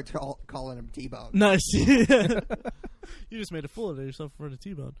going to start calling him T-Bone. Nice. You just made a fool of yourself for the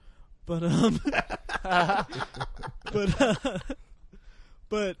T-Bone, but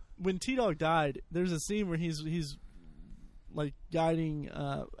but when T-Dog died, there's a scene where he's like guiding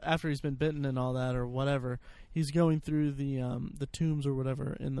after he's been bitten and all that or whatever. He's going through the tombs or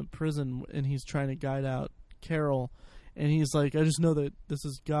whatever in the prison, and he's trying to guide out Carol, and he's like, I just know that this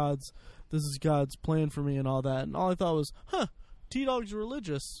is God's plan for me and all that. And all I thought was, T-Dog's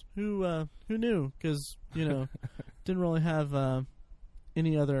religious. Who knew? Because didn't really have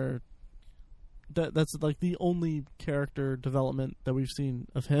any other. That's like the only character development that we've seen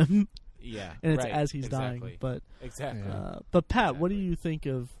of him. Yeah, and it's right, as he's exactly. dying. But exactly. But Pat, what do you think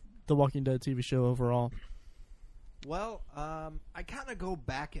of the Walking Dead TV show overall? Well, I kind of go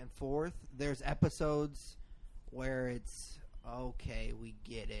back and forth. There's episodes where it's okay, we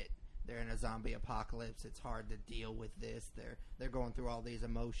get it. They're in a zombie apocalypse. It's hard to deal with this. They're going through all these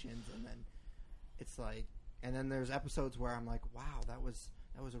emotions, and then it's like, and then there's episodes where I'm like, wow, that was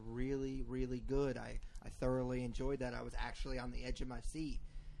really, really good. I thoroughly enjoyed that. I was actually on the edge of my seat.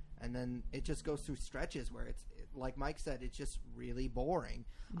 And then it just goes through stretches where it's, like Mike said, it's just really boring.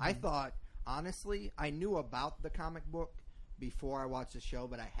 Mm-hmm. I thought, honestly, I knew about the comic book before I watched the show,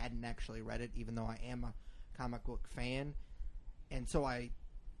 but I hadn't actually read it, even though I am a comic book fan. And so I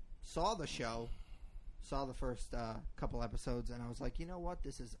saw the show, saw the first couple episodes, and I was like, you know what?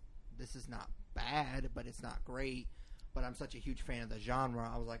 This is not bad, but it's not great. But I'm such a huge fan of the genre.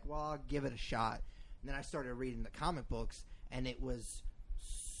 I was like, well, I'll give it a shot. And then I started reading the comic books, and it was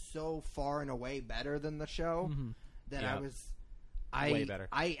so far and away better than the show that way better.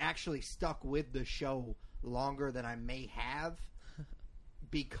 I actually stuck with the show longer than I may have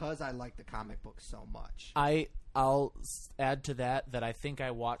because I like the comic book so much. I'll add to that I think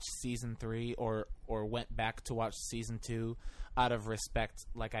I watched season 3 or went back to watch season 2 out of respect,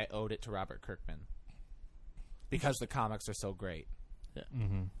 like I owed it to Robert Kirkman, because the comics are so great. Yeah.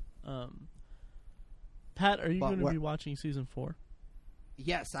 Mm-hmm. Pat, are you going to be watching season 4?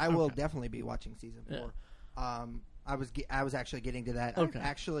 Yes, I will definitely be watching season 4. Yeah. I was actually getting to that. Okay.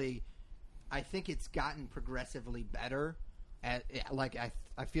 I think it's gotten progressively better. I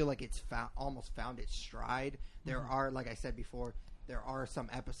feel like it's almost found its stride. There are, like I said before, there are some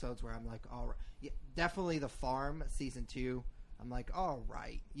episodes where I'm like, all right. Yeah, definitely The Farm season 2. I'm like, all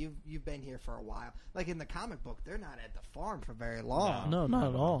right, you've been here for a while. Like in the comic book, they're not at the farm for very long. No, not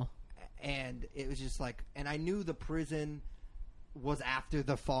at all. And it was just like, and I knew the prison was after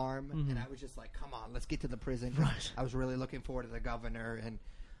the farm, and I was just like, come on, let's get to the prison. Right. I was really looking forward to the governor, and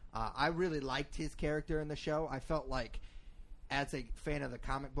I really liked his character in the show. I felt like, as a fan of the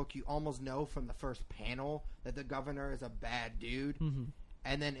comic book, you almost know from the first panel that the governor is a bad dude. Mm-hmm.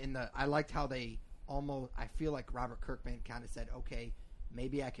 And then I liked how they I feel like Robert Kirkman kind of said, okay,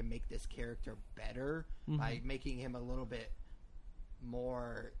 maybe I can make this character better by making him a little bit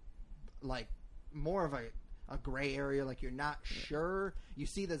more, like, more of a gray area. Like, you're not sure. You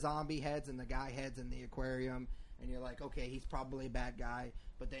see the zombie heads and the guy heads in the aquarium, and you're like, okay, he's probably a bad guy.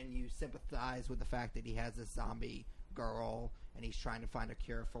 But then you sympathize with the fact that he has this zombie girl, and he's trying to find a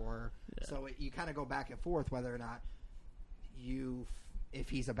cure for her. Yeah. So you kind of go back and forth whether or not if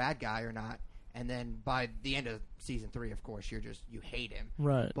he's a bad guy or not. And then by the end of season 3, of course, you hate him.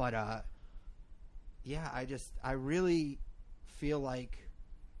 Right. But, yeah, I really feel like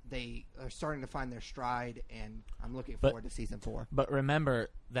they are starting to find their stride, and I'm looking forward to season 4. But remember,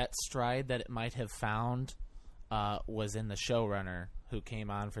 that stride that it might have found was in the showrunner who came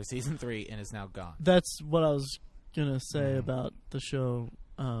on for season 3 and is now gone. That's what I was going to say about the show.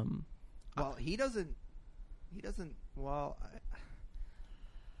 Well, he doesn't, well...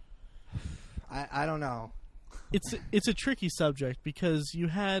 I don't know. It's a tricky subject because you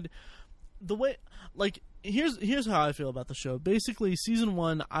had the way, like, here's how I feel about the show. Basically, season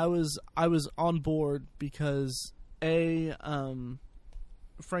 1, I was on board because Frank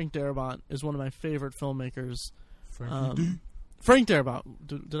Darabont is one of my favorite filmmakers. Frank Darabont.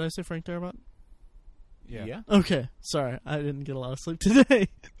 Did I say Frank Darabont? Yeah. Okay, sorry, I didn't get a lot of sleep today.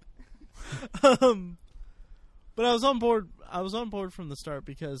 But I was on board. I was on board from the start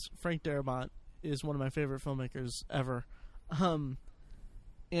because Frank Darabont is one of my favorite filmmakers ever. And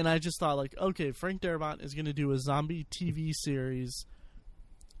I just thought, like, okay, Frank Darabont is going to do a zombie TV series.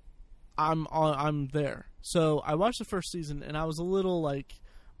 I'm there. So I watched the first season, and I was a little like,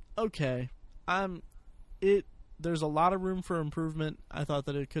 okay, there's a lot of room for improvement. I thought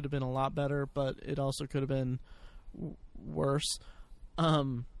that it could have been a lot better, but it also could have been worse.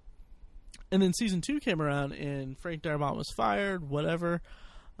 And then season 2 came around, and Frank Darabont was fired, whatever.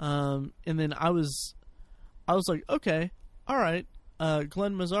 And then I was like, okay, all right.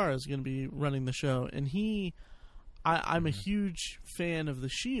 Glenn Mazzara is going to be running the show, and I'm a huge fan of The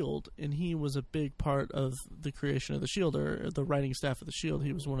Shield, and he was a big part of the creation of The Shield, or the writing staff of The Shield.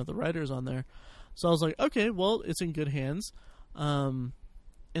 He was one of the writers on there. So I was like, okay, well, it's in good hands. And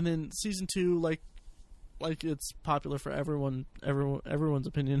then season 2, like it's popular for everyone's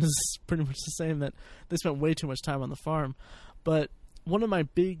opinion is pretty much the same, that they spent way too much time on the farm. But one of my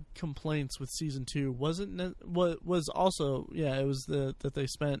big complaints with season 2 was also it was that they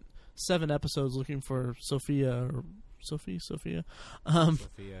spent 7 episodes looking for Sophia,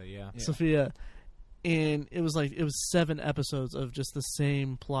 and it was 7 episodes of just the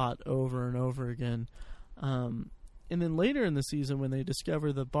same plot over and over again. And then later in the season, when they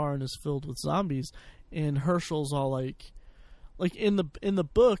discover the barn is filled with zombies, and Herschel's all like in the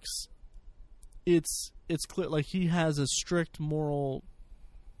books, it's clear, like, he has a strict moral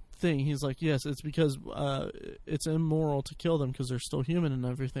thing. He's like, yes, it's because it's immoral to kill them because they're still human and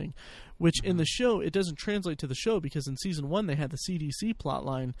everything. Which in the show, it doesn't translate to the show, because in season 1 they had the CDC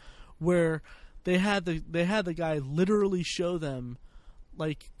plotline where they had the guy literally show them,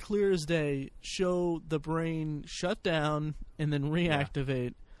 like, clear as day, show the brain shut down and then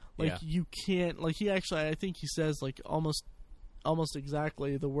reactivate. You can't, like, he actually, I think he says, like, almost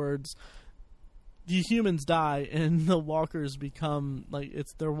exactly the words, the humans die and the walkers become, like,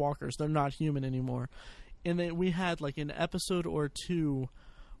 they're walkers, they're not human anymore. And then we had, like, an episode or 2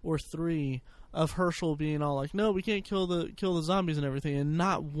 or 3 of Herschel being all like, no, we can't kill the zombies and everything, and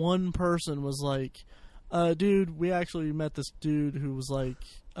not one person was like, dude, we actually met this dude who was like,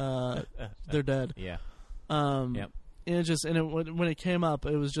 they're dead. Yeah. Yep. And when it came up,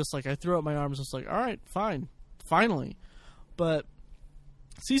 it was just like, I threw up my arms, just like, all right, fine, finally. But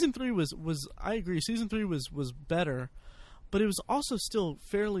season 3 was I agree, season 3 was better, but it was also still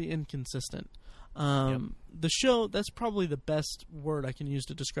fairly inconsistent. The show, that's probably the best word I can use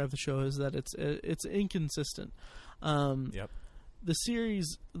to describe the show, is that it's inconsistent. The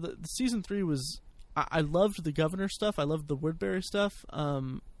series, the season 3 was, I loved the governor stuff. I loved the Woodbury stuff.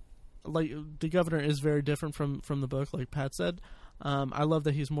 Like, the governor is very different from the book, like Pat said. I love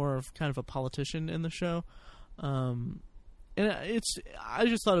that he's more of kind of a politician in the show. I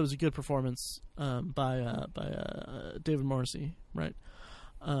just thought it was a good performance by David Morrissey, right?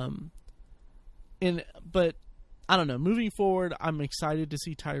 But I don't know. Moving forward, I'm excited to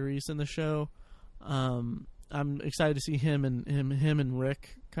see Tyrese in the show. I'm excited to see him and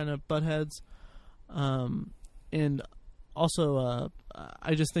Rick kind of butt heads. And also,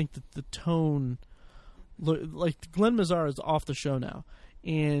 I just think that the tone, like Glenn Mazzara is off the show now,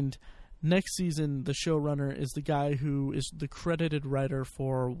 and next season the showrunner is the guy who is the credited writer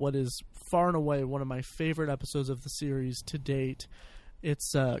for what is far and away one of my favorite episodes of the series to date.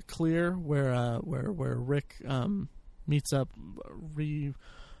 It's Clear, where Rick meets up,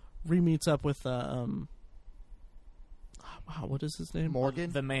 re-meets up with what is his name?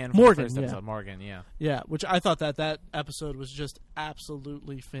 Morgan. The man from Morgan, the first yeah. episode, Morgan, yeah. Yeah, which I thought that episode was just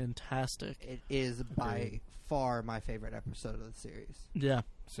absolutely fantastic. It is by far my favorite episode of the series. Yeah.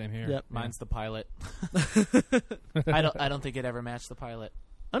 Same here. Yep. Mine's the pilot. I don't think it ever matched the pilot.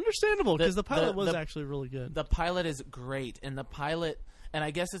 Understandable, because the pilot was the- actually really good. The pilot is great, and the pilot, and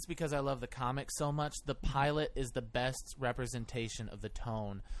I guess it's because I love the comic so much, the pilot is the best representation of the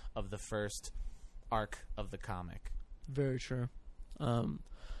tone of the first arc of the comic. Very true.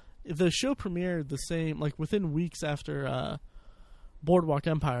 The show premiered the same, like within weeks after Boardwalk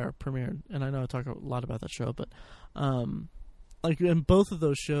Empire premiered, and I know I talk a lot about that show, but like, and both of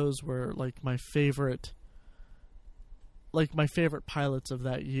those shows were like my favorite pilots of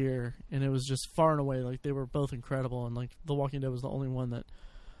that year, and it was just far and away, like, they were both incredible, and like The Walking Dead was the only one that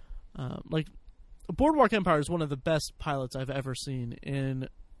like Boardwalk Empire is one of the best pilots I've ever seen, and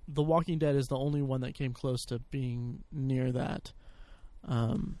The Walking Dead is the only one that came close to being near that.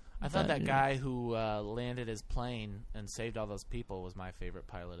 I thought that guy who landed his plane and saved all those people was my favorite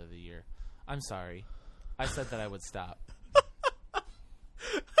pilot of the year. I'm sorry. I said that I would stop.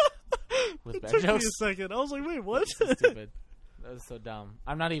 With It bad took jokes. me a second. I was like, wait, what? So stupid. That was so dumb.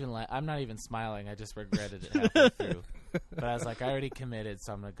 I'm not even smiling. I just regretted it halfway through. But I was like, I already committed,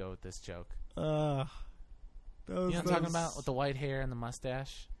 so I'm gonna go with this joke. That was, You know what I'm talking about, with the white hair and the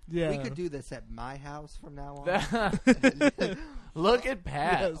mustache? Yeah. We could do this at my house from now on. Look at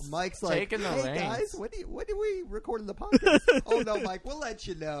Pat. Yes. Mike's like, Taking the hey reins. guys, when do we record the podcast? Oh no, Mike, we'll let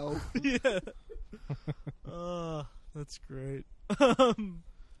you know. Yeah. That's great.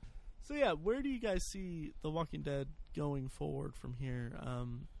 So yeah, where do you guys see The Walking Dead going forward from here?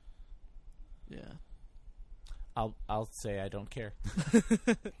 Yeah. I'll say I don't care,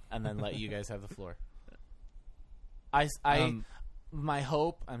 and then let you guys have the floor. My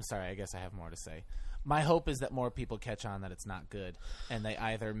hope. I'm sorry. I guess I have more to say. My hope is that more people catch on that it's not good, and they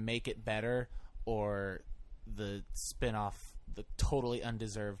either make it better or the spin-off, the totally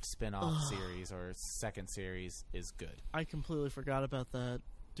undeserved spin-off series or second series is good. I completely forgot about that.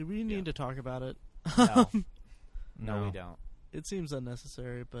 Do we need to talk about it? No, no, No. we don't. It seems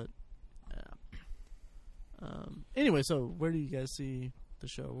unnecessary, but yeah. Anyway, so where do you guys see the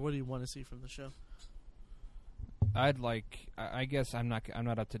show? What do you want to see from the show? I guess I'm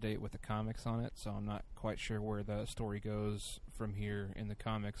not up to date with the comics on it, so I'm not quite sure where the story goes from here in the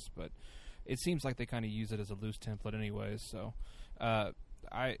comics, but it seems like they kind of use it as a loose template anyways, so I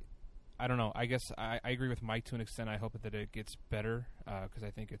don't know. I guess I agree with Mike to an extent. I hope that it gets better, because I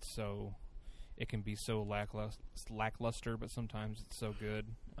think it can be so lackluster, but sometimes it's so good.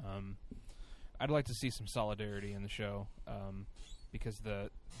 I'd like to see some solidarity in the show, because the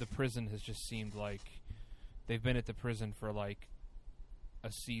prison has just seemed like they've been at the prison for like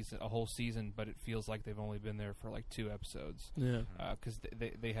a whole season, but it feels like they've only been there for like 2 episodes. Yeah. Because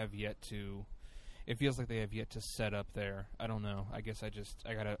they have yet to. It feels like they have yet to set up there. I don't know. I guess I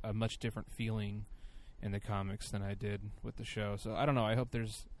got a much different feeling in the comics than I did with the show. So I don't know. I hope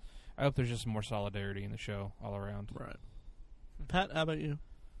there's just more solidarity in the show all around. Right. Pat, how about you?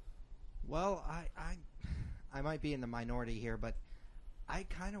 Well, I might be in the minority here, but I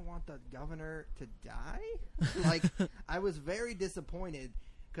kind of want the governor to die. Like, I was very disappointed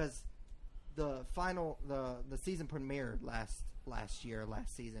because the season premiered last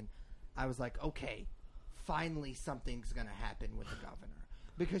season. I was like, okay, finally something's gonna happen with the governor,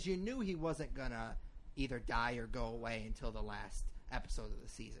 because you knew he wasn't gonna either die or go away until the last episode of the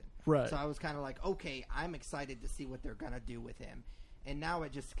season. Right. So I was kind of like, okay, I'm excited to see what they're gonna do with him. And now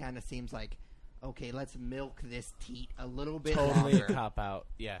it just kind of seems like, okay, let's milk this teat a little bit Totally longer. a cop out.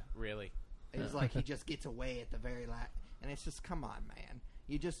 Yeah, really. It was like he just gets away at the very last, and it's just, come on, man.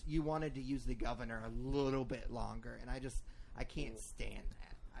 You wanted to use the governor a little bit longer, and I can't stand that.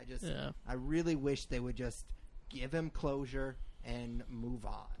 I really wish they would just give him closure and move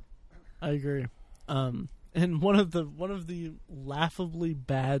on. I agree. And one of the laughably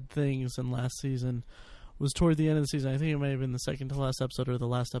bad things in last season was toward the end of the season. I think it may have been the second to last episode or the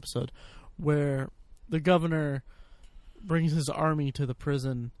last episode, where the governor brings his army to the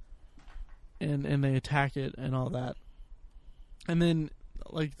prison, and they attack it and all that. And then,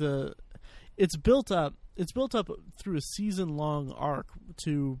 like, it's built up through a season-long arc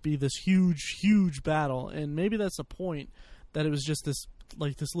to be this huge battle, and maybe that's the point, that it was just this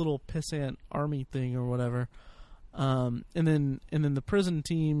little pissant army thing or whatever. And then the prison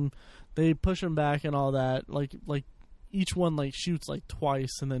team, they push him back and all that. Like each one like shoots like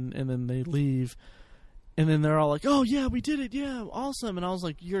twice, and then they leave. And then they're all like, "Oh yeah, we did it! Yeah, awesome!" And I was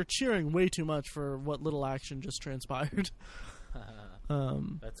like, "You're cheering way too much for what little action just transpired."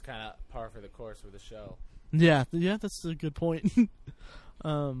 That's kind of par for the course for the show. Yeah, that's a good point.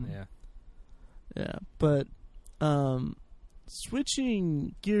 But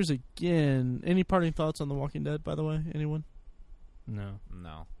switching gears again. Any parting thoughts on The Walking Dead? By the way, anyone? No.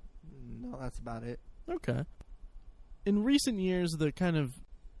 No, that's about it. Okay. In recent years,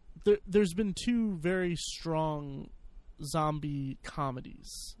 there's been two very strong zombie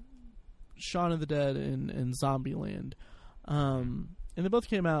comedies, Shaun of the Dead and Zombieland. And they both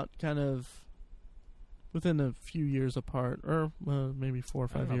came out kind of within a few years apart, or maybe 4 or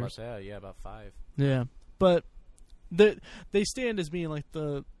 5 years. About that. Yeah, about 5. Yeah, but they stand as being like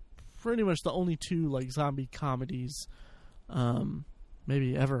pretty much the only two like zombie comedies,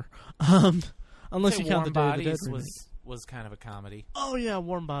 maybe ever, unless you count the Day of the Dead remake. Was kind of a comedy. Oh yeah,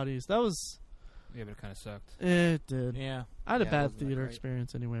 Warm Bodies. That was. Yeah, but it kind of sucked. It did. Yeah, I had a bad theater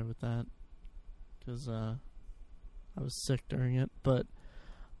experience anyway with that, because I was sick during it. But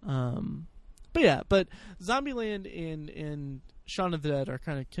Zombieland and Shaun of the Dead are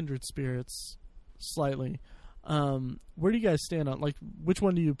kind of kindred spirits, slightly. Where do you guys stand on, like, which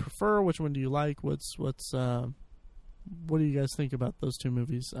one do you prefer? Which one do you like? What do you guys think about those two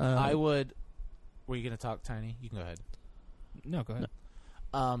movies? I would. Were you going to talk, Tiny? You can go ahead. No, go ahead.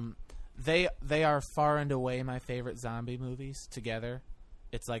 No. They are far and away my favorite zombie movies together.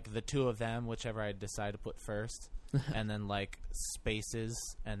 It's like the two of them, whichever I decide to put first, and then like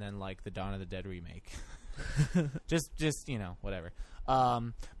Spaces, and then like the Dawn of the Dead remake. just whatever.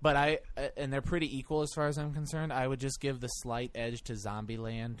 But and they're pretty equal as far as I'm concerned. I would just give the slight edge to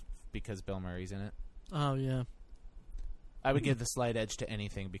Zombieland because Bill Murray's in it. Oh yeah. I would give the slight edge to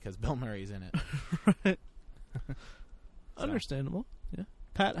anything because Bill Murray's in it. Right. Understandable. Yeah.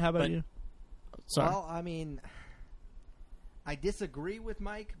 Pat, how about you? Sorry. Well, I mean, I disagree with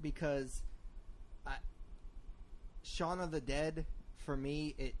Mike because Shaun of the Dead, for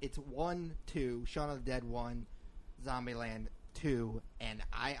me, it's 1, 2, Shaun of the Dead 1, Zombieland 2, and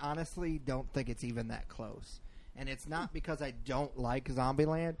I honestly don't think it's even that close. And it's not because I don't like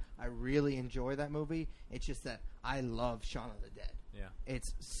Zombieland. I really enjoy that movie. It's just that I love Shaun of the Dead. Yeah.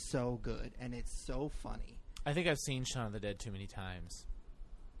 It's so good, and it's so funny. I think I've seen Shaun of the Dead too many times.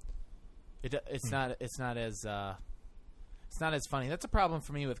 It's not as funny. That's a problem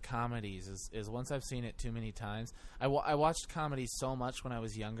for me with comedies. Is once I've seen it too many times, I watched comedies so much when I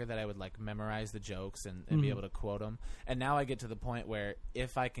was younger that I would like memorize the jokes and be able to quote them. And now I get to the point where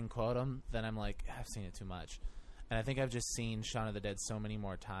if I can quote them, then I'm like, I've seen it too much. And I think I've just seen Shaun of the Dead so many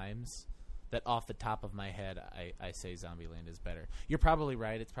more times that off the top of my head, I say Zombieland is better. You're probably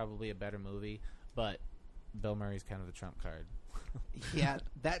right. It's probably a better movie, but Bill Murray's kind of the trump card. Yeah,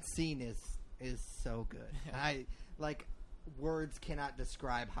 that scene is so good. I like words cannot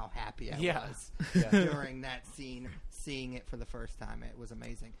describe how happy I was during that scene, seeing it for the first time. It was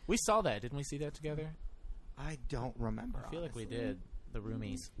amazing. We saw that, didn't we? See that together? I don't remember. I feel honestly. like we did. The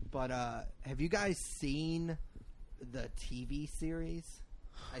Roomies. But have you guys seen the TV series?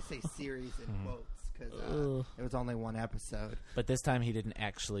 I say series in quotes because it was only one episode. But this time he didn't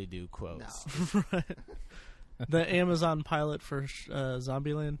actually do quotes. No. Right. The Amazon pilot for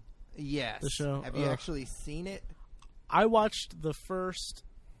Zombieland? Yes. The show? Have you actually seen it? I watched the first...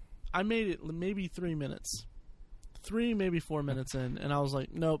 I made it maybe 3 minutes. 3, maybe 4 minutes in, and I was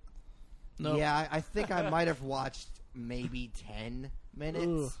like, nope. Yeah, I think I might have watched maybe 10 minutes.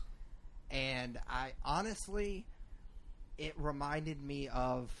 Ugh. And I honestly... It reminded me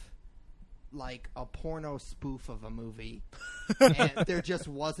of like a porno spoof of a movie, and there just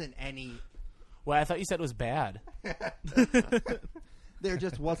wasn't any. Well, I thought you said it was bad. There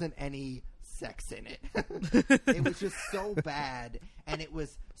just wasn't any sex in it. It was just so bad, and it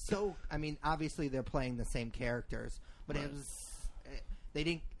was so. I mean, obviously they're playing the same characters, but it was they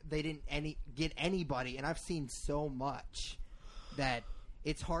didn't get anybody, and I've seen so much that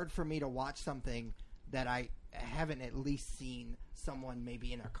it's hard for me to watch something that I haven't at least seen someone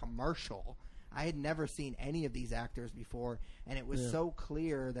maybe in a commercial. I had never seen any of these actors before, and it was so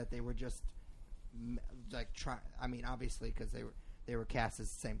clear that they were just like try. I mean, obviously because they were cast as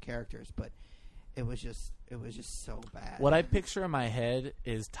the same characters, but it was just so bad. What I picture in my head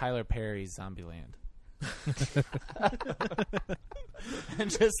is Tyler Perry's Zombieland. And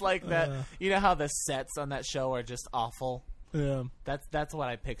just like that, you know how the sets on that show are just awful? Yeah. That's what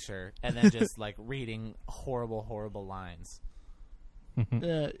I picture. And then just like reading horrible lines.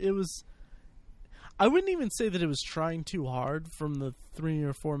 Yeah, it was. I wouldn't even say that it was trying too hard from the 3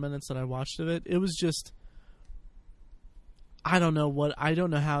 or 4 minutes that I watched of it. It was just, I don't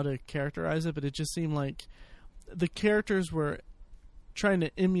know how to characterize it, but it just seemed like the characters were trying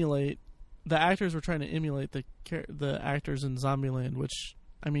to emulate, the actors were trying to emulate the actors in Zombieland, which,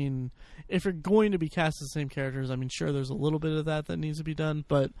 I mean, if you're going to be cast as the same characters, I mean, sure, there's a little bit of that needs to be done,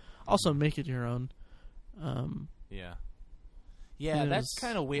 but also make it your own. Yeah, that's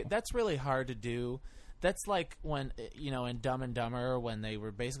kind of weird. That's really hard to do. That's like when, in Dumb and Dumber, when they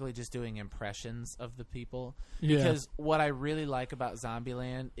were basically just doing impressions of the people. Yeah. Because what I really like about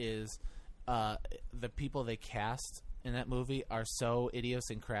Zombieland is the people they cast in that movie are so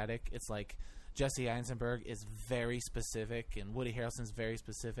idiosyncratic. It's like Jesse Eisenberg is very specific, and Woody Harrelson's very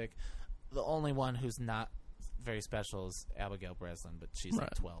specific. The only one who's not very special is Abigail Breslin, but she's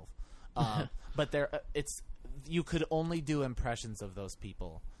like 12. But you could only do impressions of those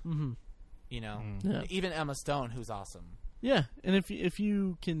people. Mm-hmm. Even Emma Stone, who's awesome. Yeah, and if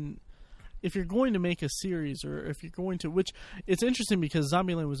you're going to make a series, or if you're going to, which it's interesting because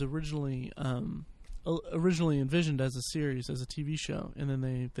Zombieland was originally envisioned as a series, as a TV show, and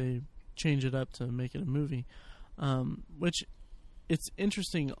then they changed it up to make it a movie. Which it's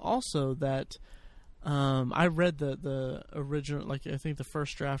interesting also that I read the original, like I think the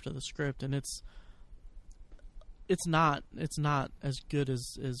first draft of the script, and it's not as good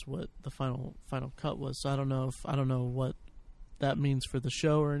as what the final cut was. So I don't know what that means for the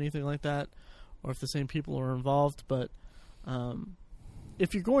show or anything like that, or if the same people are involved. But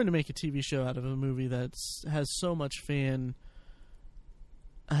if you're going to make a TV show out of a movie that has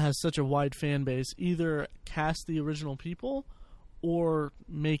such a wide fan base, either cast the original people or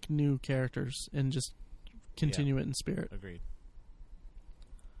make new characters and just continue it in spirit. Agreed.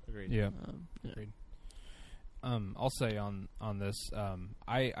 Yeah. Agreed. I'll say on this,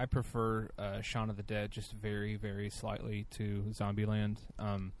 I prefer Shaun of the Dead just very, very slightly to Zombieland.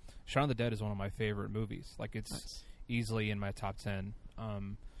 Shaun of the Dead is one of my favorite movies. Like, it's easily in my top 10.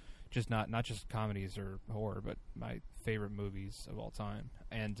 Just not just comedies or horror, but my favorite movies of all time.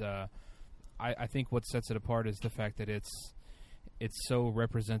 And I think what sets it apart is the fact that it's so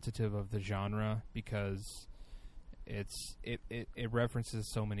representative of the genre, because it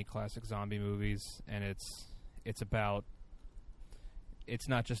references so many classic zombie movies, and it's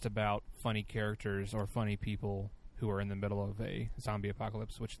not just about funny characters or funny people who are in the middle of a zombie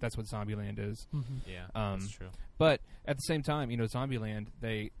apocalypse, which that's what Zombieland is. Mm-hmm. Yeah, that's true. But at the same time, Zombieland,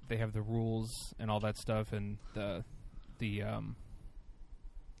 they have the rules and all that stuff, and the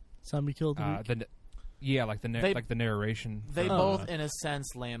Zombie Killed the Week. The narration. They both, in a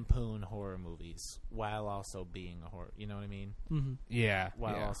sense, lampoon horror movies while also being a horror. You know what I mean? Mm-hmm. Yeah.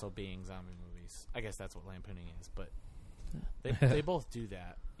 While also being zombie movies. I guess that's what lampooning is, but they both do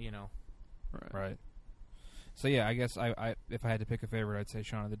that. Right. So yeah, I guess I if I had to pick a favorite, I'd say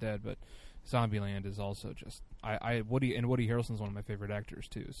Shaun of the Dead, but Zombieland is also just Woody Harrelson's one of my favorite actors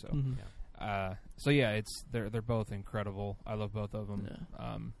too. So. Mm-hmm. So yeah, they're both incredible. I love both of them.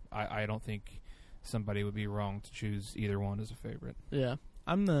 Yeah. I don't think somebody would be wrong to choose either one as a favorite. Yeah,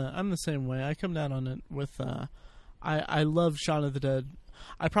 I'm the same way. I come down on it with I love Shaun of the Dead.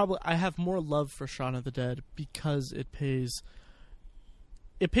 I have more love for Shaun of the Dead because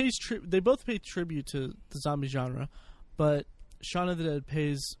they both pay tribute to the zombie genre, but Shaun of the Dead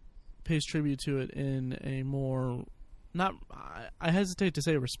pays tribute to it in a more, not, I hesitate to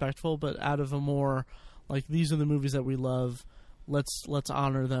say respectful, but out of a more like, these are the movies that we love, let's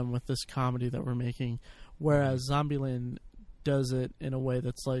honor them with this comedy that we're making. Whereas Zombieland does it in a way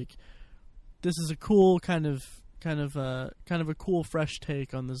that's like, this is a cool kind of a cool fresh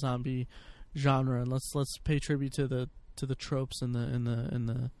take on the zombie genre, and let's pay tribute to the tropes and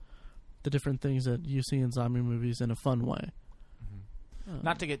the different things that you see in zombie movies in a fun way. Mm-hmm.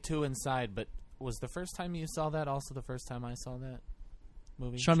 Not to get too inside, but was the first time you saw that also the first time I saw that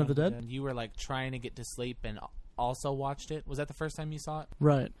movie? Shaun of the Dead? You were like trying to get to sleep and also watched it. Was that the first time you saw it?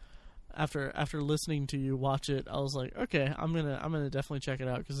 Right. After listening to you watch it, I was like, okay, I'm gonna definitely check it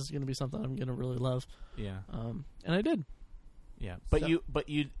out because it's gonna be something I'm gonna really love. Yeah. And I did. Yeah, but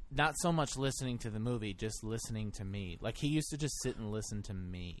you not so much listening to the movie, just listening to me. Like, he used to just sit and listen to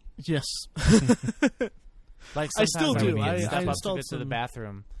me. Yes. Like I still sometimes do. would I step up to installed get to the some-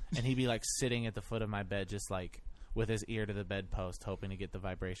 bathroom, and he'd be like sitting at the foot of my bed, just like with his ear to the bedpost, hoping to get the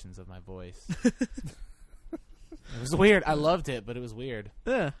vibrations of my voice. It was weird. I loved it, but it was weird.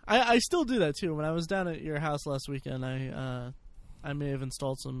 Yeah, I still do that too. When I was down at your house last weekend, I may have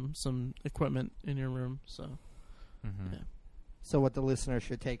installed some equipment in your room. So Mm-hmm. Yeah. So what the listener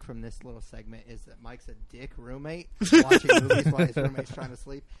should take from this little segment is that Mike's a dick roommate watching movies while his roommate's trying to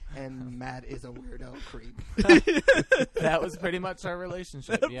sleep, and Matt is a weirdo creep. That was pretty much our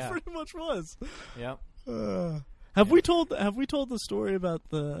relationship. that Yeah. pretty much was. Yep. Have we told the story about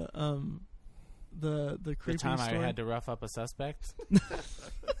the The creepy time story? I had to rough up a suspect.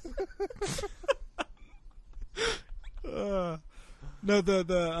 No,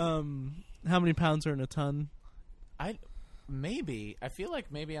 the how many pounds are in a ton? I feel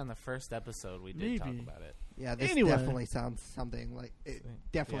like maybe on the first episode we did Maybe. talk about it. Yeah, this Anyway. definitely sounds something like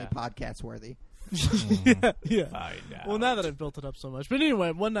definitely Yeah. podcast worthy. yeah. Find out. Well, now that I've built it up so much, but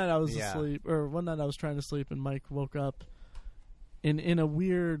anyway, one night I was Yeah. asleep, or one night I was trying to sleep, and Mike woke up in a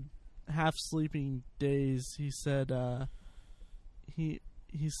weird half sleeping daze. He said, he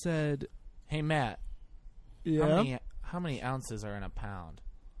said, Hey Matt, yeah. how many ounces are in a pound?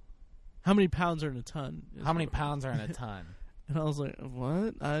 How many pounds are in a ton? is How many what- pounds are in a ton? And I was like,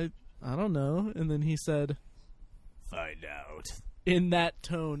 what? I don't know. And then he said, Find out. in that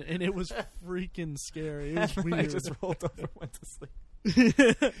tone, and it was freaking scary. It was I weird. just rolled over and went to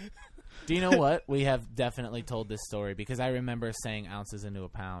sleep. Do you know what? We have definitely told this story because I remember saying ounces into a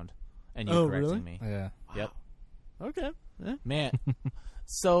pound and you Oh, correcting really? me. Yeah. Yep. Okay. Yeah. Man.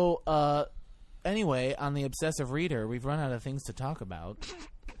 So, anyway, on the Obsessive Reader, we've run out of things to talk about.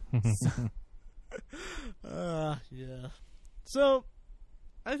 Yeah. So,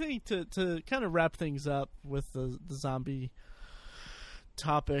 I think to kind of wrap things up with the zombie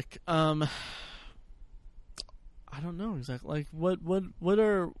topic, I don't know exactly. Like, what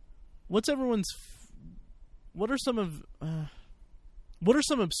are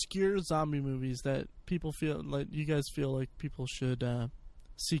some obscure zombie movies that people feel like you guys feel like people should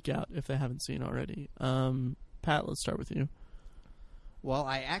seek out if they haven't seen already? Pat, let's start with you. Well,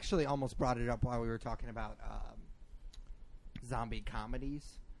 I actually almost brought it up while we were talking about zombie comedies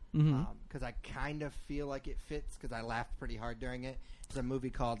because I kind of feel like it fits because I laughed pretty hard during it. It's a movie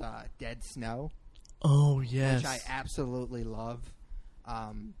called Dead Snow, Oh yes, which I absolutely love.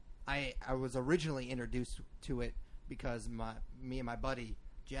 I was originally introduced to it because me and my buddy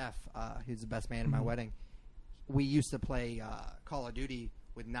Jeff, who's the best man in my wedding, we used to play Call of Duty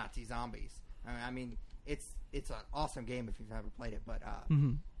with Nazi zombies. I mean, it's an awesome game if you've ever played it, but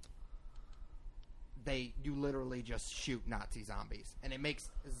you literally just shoot Nazi zombies, and it makes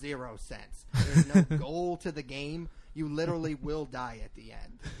zero sense. There's no goal to the game. You literally will die at the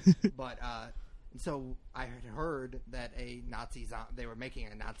end. But and so I had heard that they were making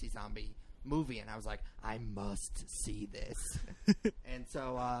a Nazi zombie movie, and I was like, I must see this. And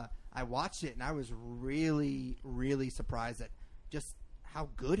so I watched it, and I was really, really surprised at just how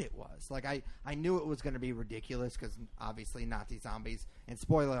good it was. Like, I knew it was going to be ridiculous because obviously Nazi zombies, and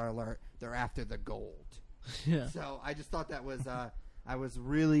spoiler alert, they're after the gold. yeah. So I just thought that was I was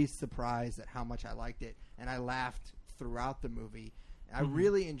really surprised at how much I liked it, and I laughed throughout the movie. I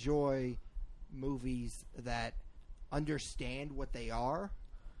really enjoy movies that understand what they are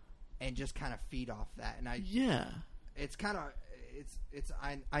and just kind of feed off that. And it's kind of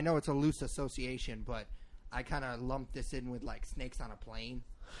I know it's a loose association, but I kind of lump this in with like Snakes on a Plane.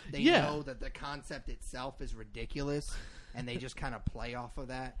 They know that the concept itself is ridiculous, and they just kind of play off of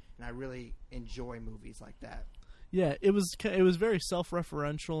that. And I really enjoy movies like that. Yeah, it was very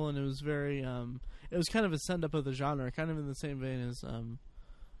self-referential, and it was very it was kind of a send up of the genre, kind of in the same vein as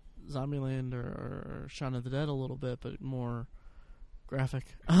Zombieland or Shaun of the Dead a little bit, but more graphic.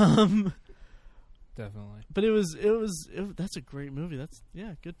 Definitely. But it was that's a great movie.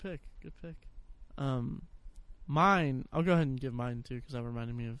 Good pick. Mine, I'll go ahead and give mine too because that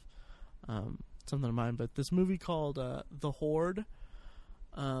reminded me of something of mine. But this movie called The Horde,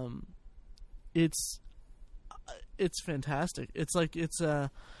 it's fantastic. It's like it's a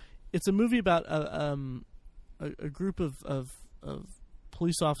movie about a group of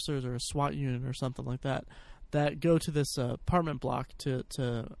police officers or a SWAT unit or something like that go to this apartment block to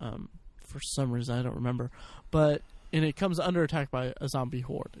for some reason I don't remember, and it comes under attack by a zombie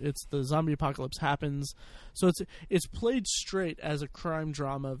horde. It's the zombie apocalypse happens, so it's played straight as a crime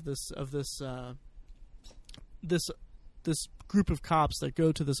drama of this group of cops that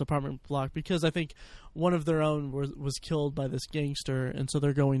go to this apartment block because I think one of their own was killed by this gangster, and so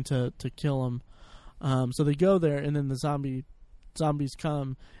they're going to kill him. So they go there, and then the zombie zombies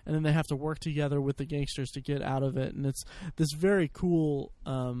come, and then they have to work together with the gangsters to get out of it. And it's this very cool,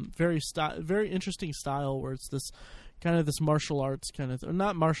 very interesting style where it's this kind of this martial arts kind of, or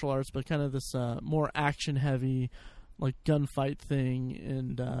not martial arts, but kind of this more action heavy, like gunfight thing,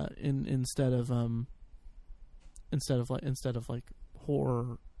 and instead of like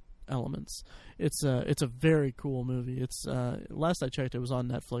horror elements. It's a very cool movie. It's last I checked, it was on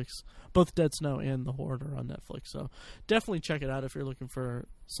Netflix. Both Dead Snow and The Horde are on Netflix, so definitely check it out if you're looking for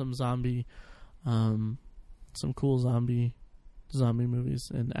some zombie, some cool zombie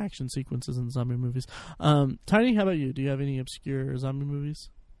movies and action sequences in zombie movies. Tiny, how about you? Do you have any obscure zombie movies?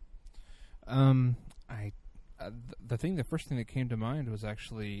 The first thing that came to mind was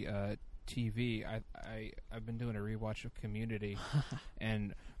actually TV. I've been doing a rewatch of Community,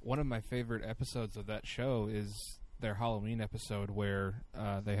 and one of my favorite episodes of that show is their Halloween episode where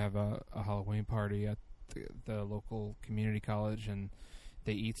they have a Halloween party at the local community college, and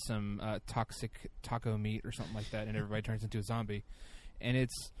they eat some toxic taco meat or something like that, and everybody turns into a zombie. And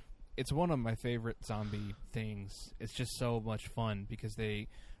it's one of my favorite zombie things. It's just so much fun because they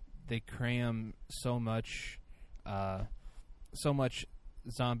cram so much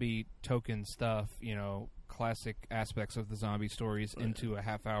zombie token stuff, classic aspects of the zombie stories into a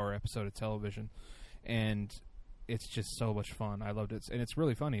half-hour episode of television, and it's just so much fun. I loved it, and it's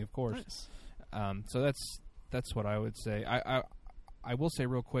really funny, of course. Nice. So that's what I would say. I will say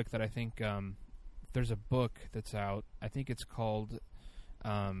real quick that I think there's a book that's out. I think it's called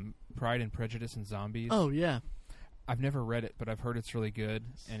Pride and Prejudice and Zombies. Oh yeah, I've never read it, but I've heard it's really good,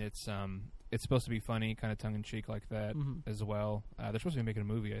 and it's supposed to be funny, kind of tongue-in-cheek like that as well. They're supposed to be making a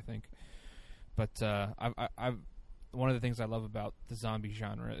movie, I think. But I've one of the things I love about the zombie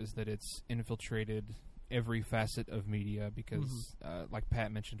genre is that it's infiltrated every facet of media because, like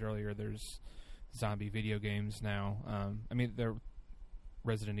Pat mentioned earlier, there's zombie video games now. Their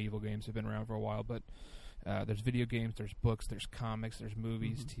Resident Evil games have been around for a while, but there's video games, there's books, there's comics, there's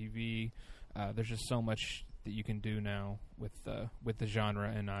movies, TV. There's just so much that you can do now with the genre,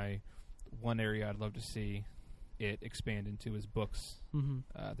 and one area I'd love to see it expand into is books.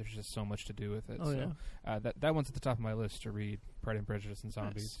 There's just so much to do with it. That one's at the top of my list to read, Pride and Prejudice and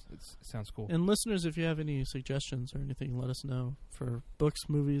Zombies. Nice. It sounds cool. And listeners, if you have any suggestions or anything, let us know for books,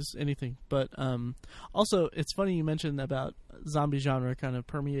 movies, anything. But also, it's funny you mentioned about zombie genre kind of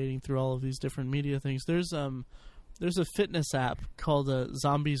permeating through all of these different media things. There's a fitness app called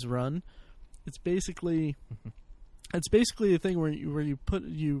Zombies Run. It's basically a thing where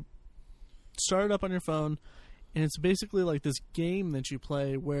you start it up on your phone, and it's basically like this game that you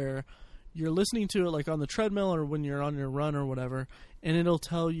play where you're listening to it like on the treadmill or when you're on your run or whatever, and it'll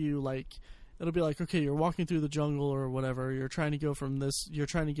tell you it'll be like, okay, you're walking through the jungle or whatever, you're trying to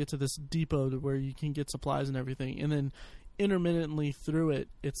get to this depot to where you can get supplies and everything, and then intermittently through it,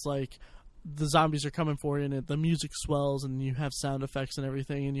 it's like the zombies are coming for you, and the music swells, and you have sound effects and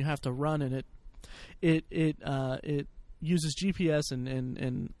everything, and you have to run, and it uses GPS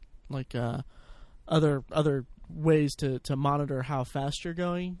and like other ways to monitor how fast you're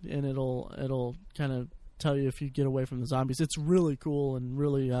going, and it'll kind of tell you if you get away from the zombies. It's really cool and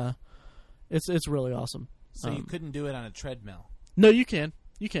really it's really awesome. So you couldn't do it on a treadmill? No, you can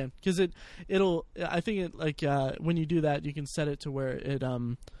because it'll I think it like when you do that, you can set it to where it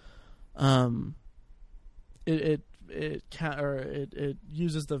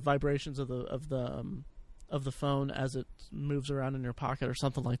uses the vibrations of the phone as it moves around in your pocket or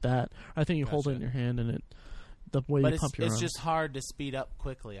something like that. I think you hold it in your hand, and the way you pump your it's lungs. just hard to speed up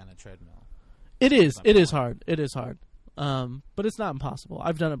quickly on a treadmill. It is. It is hard. It is hard. But it's not impossible.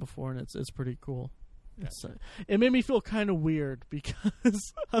 I've done it before, and it's pretty cool. Gotcha. It made me feel kind of weird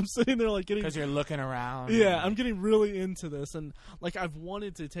because I'm sitting there like getting, because you're looking around. Yeah, I'm getting really into this, and like I've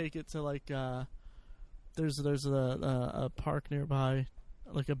wanted to take it to like there's a park nearby,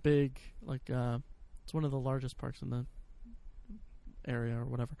 like a big it's one of the largest parks in the area or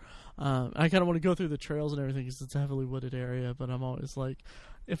whatever. I kind of want to go through the trails and everything because it's a heavily wooded area, but I'm always like,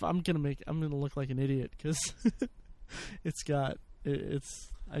 if I'm gonna look like an idiot because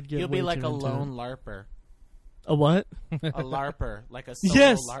I'd get. You'll be like a lone LARPer. A what? A LARPer, like a solo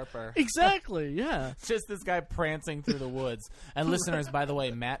yes, LARPer. Exactly. Yeah. It's just this guy prancing through the woods. And listeners, by the way,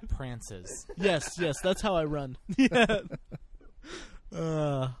 Matt prances. Yes, that's how I run. Yeah.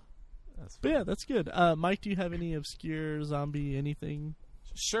 But yeah, that's good. Mike, do you have any obscure zombie anything?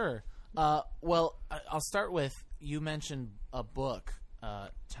 Sure. Well, I'll start with, you mentioned a book,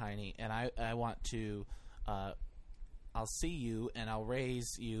 Tiny, and I want to, I'll see you and I'll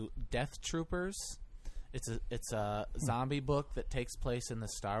raise you Death Troopers. It's a zombie book that takes place in the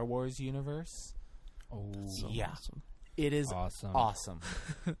Star Wars universe. Oh, yeah. Awesome. It is Awesome.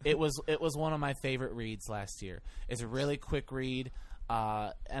 It was one of my favorite reads last year. It's a really quick read,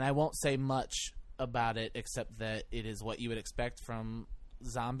 and I won't say much about it except that it is what you would expect from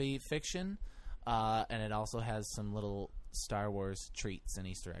zombie fiction, and it also has some little Star Wars treats and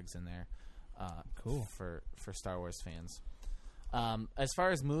Easter eggs in there. Cool for Star Wars fans. As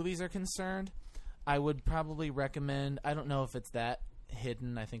far as movies are concerned, I would probably recommend. I don't know if it's that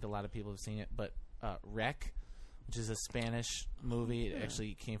hidden. I think a lot of people have seen it, but Rec, which is a Spanish movie. It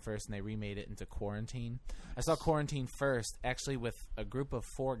actually came first, and they remade it into Quarantine. I saw Quarantine first, actually with a group of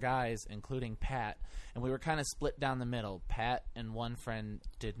 4 guys, including Pat, and we were kind of split down the middle. Pat and one friend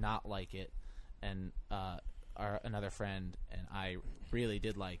did not like it, and another friend and I really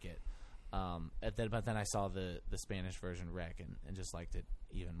did like it. But then I saw the Spanish version, Rec, and just liked it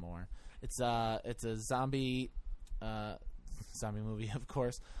even more. It's a zombie movie, of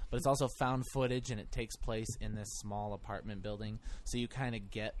course, but it's also found footage, and it takes place in this small apartment building, so you kind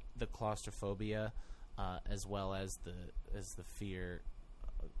of get the claustrophobia as well as the fear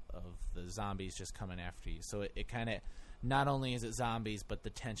of the zombies just coming after you. So it kind of, not only is it zombies, but the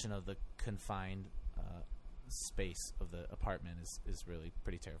tension of the confined space of the apartment is really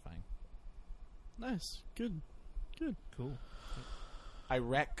pretty terrifying. Nice. Good. Cool. I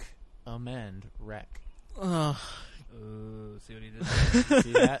recommend Rec. Oh, see what he did?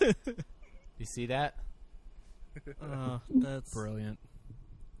 See that? You see that? That's Brilliant.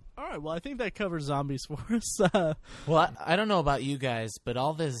 all right. Well, I think that covers zombies for us. Well, I don't know about you guys, but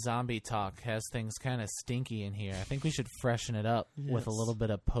all this zombie talk has things kind of stinky in here. I think we should freshen it up with a little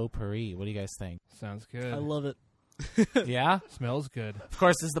bit of potpourri. What do you guys think? Sounds good. I love it. Yeah? Smells good. Of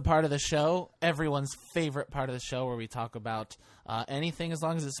course, this is the part of the show, everyone's favorite part of the show, where we talk about anything as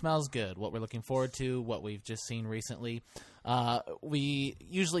long as it smells good, what we're looking forward to, what we've just seen recently. We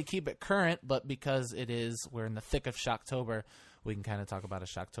usually keep it current, but because we're in the thick of Shocktober, we can kind of talk about a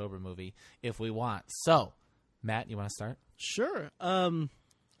Shocktober movie if we want. So, Matt, you want to start? Sure.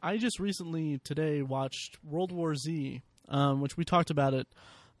 I just recently today watched World War Z, which we talked about it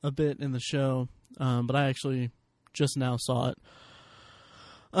a bit in the show, but I actually just now saw it.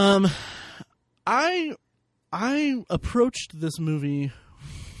 I approached this movie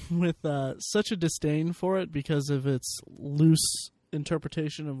with such a disdain for it because of its loose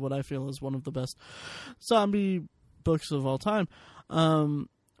interpretation of what I feel is one of the best zombie books of all time.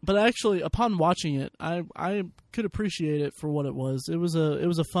 But actually, upon watching it, I could appreciate it for what it was. It was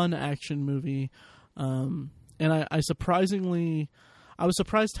a fun action movie, and I was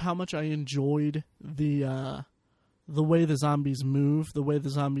surprised how much I enjoyed the way the zombies move, the way the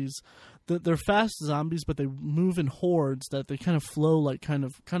zombies, they're fast zombies, but they move in hordes that they kind of flow like kind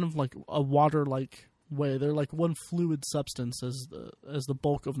of like a water-like way. They're like one fluid substance as the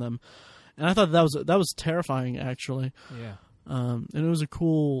bulk of them, and I thought that was terrifying actually. Yeah. And it was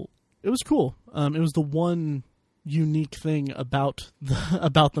cool. It was the one unique thing about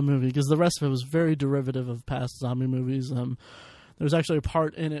the movie, because the rest of it was very derivative of past zombie movies. There's actually a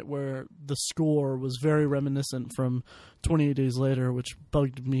part in it where the score was very reminiscent from 28 Days Later, which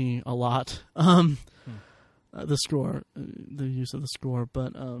bugged me a lot. The score, the use of the score,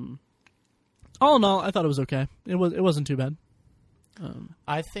 but all in all, I thought it was okay. It wasn't too bad.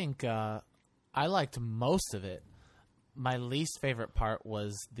 I think I liked most of it. My least favorite part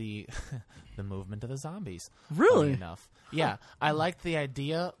was the movement of the zombies. Really? Funny enough. Yeah, I liked the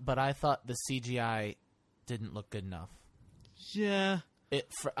idea, but I thought the CGI didn't look good enough. Yeah.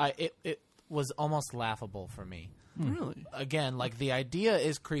 It was almost laughable for me. Really? Again, like, the idea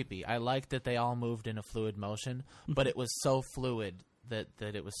is creepy. I liked that they all moved in a fluid motion, but it was so fluid that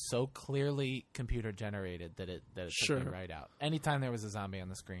it was so clearly computer generated that it took me right out. Anytime there was a zombie on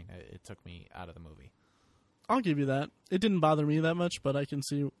the screen, it took me out of the movie. I'll give you that. It didn't bother me that much, but I can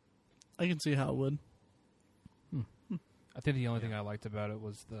see how it would. I think the only thing I liked about it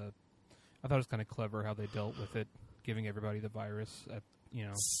was I thought it was kind of clever how they dealt with it, giving everybody the virus.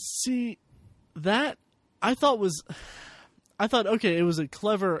 See, that I thought okay, it was a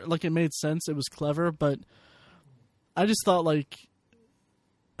clever, like, it made sense. It was clever, but I just thought it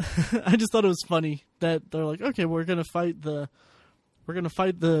was funny that they're like, okay, we're gonna fight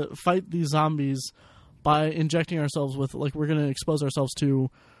these zombies by injecting ourselves with, like, we're gonna expose ourselves to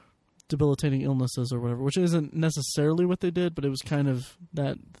debilitating illnesses or whatever, which isn't necessarily what they did, but it was kind of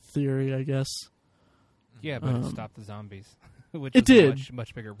that theory, I guess. Yeah, but it stopped the zombies, which it is a did. much,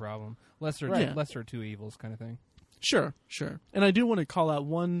 much bigger problem. Lesser two evils kind of thing. Sure. And I do want to call out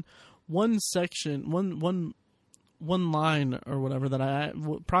one section, one line or whatever that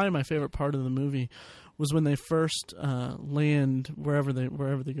probably my favorite part of the movie was when they first land wherever they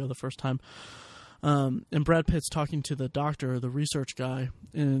go the first time. and Brad Pitt's talking to the doctor, the research guy,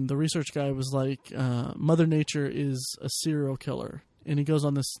 and the research guy was like, Mother Nature is a serial killer. And he goes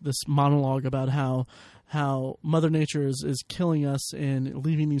on this monologue about how Mother Nature is killing us and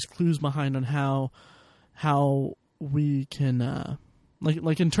leaving these clues behind on how we can,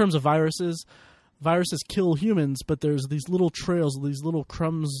 like in terms of viruses kill humans, but there's these little trails, these little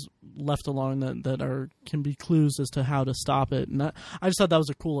crumbs left along that can be clues as to how to stop it. And I just thought that was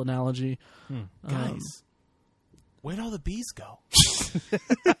a cool analogy. Guys, where'd all the bees go?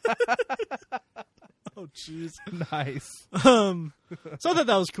 Oh, jeez. Nice. So I thought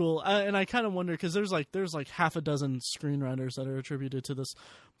that was cool, and I kind of wonder because there's like half a dozen screenwriters that are attributed to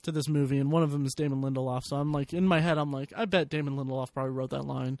this movie, and one of them is Damon Lindelof. So I'm like, in my head, I'm like, I bet Damon Lindelof probably wrote that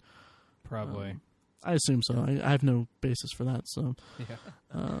line. Probably. I assume so. I have no basis for that. So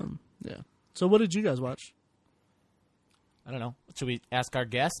Yeah. yeah. So what did you guys watch? I don't know. Should we ask our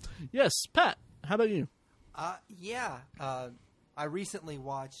guest? Yes, Pat. How about you? I recently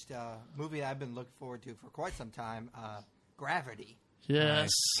watched a movie I've been looking forward to for quite some time, Gravity. Yes.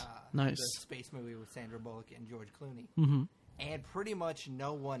 Nice. The space movie with Sandra Bullock and George Clooney. Mm-hmm. And pretty much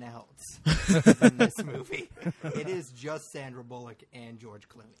no one else is in this movie. It is just Sandra Bullock and George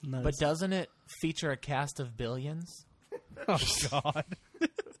Clooney. Nice. But doesn't it feature a cast of billions? Oh, God.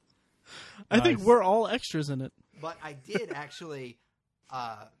 I think we're all extras in it. But I did actually,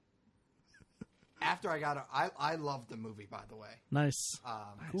 after I got I loved the movie, by the way. Nice.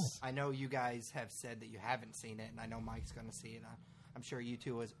 Cool. I know you guys have said that you haven't seen it, and I know Mike's going to see it. I'm sure you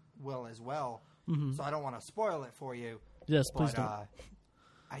two will as well. Mm-hmm. So I don't want to spoil it for you. Yes, please But don't.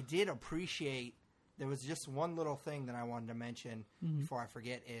 I did appreciate, there was just one little thing that I wanted to mention before I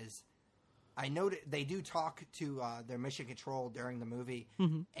forget is, I noted they do talk to their mission control during the movie,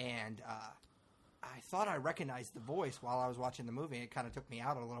 and I thought I recognized the voice while I was watching the movie. It kind of took me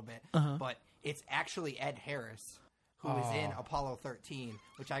out a little bit, but it's actually Ed Harris, who is in Apollo 13,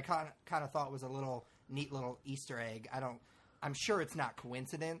 which I kind of thought was a neat little Easter egg. I'm sure it's not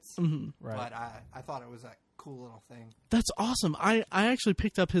coincidence, Right. but I thought it was a cool little thing. That's awesome. I actually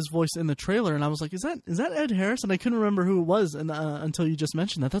picked up his voice in the trailer, and I was like, "Is that Ed Harris?" And I couldn't remember who it was, and until you just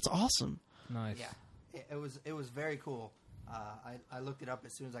mentioned that. That's awesome. Nice. Yeah, it was very cool. I looked it up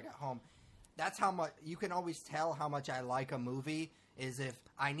as soon as I got home. That's how much you can always tell how much I like a movie is if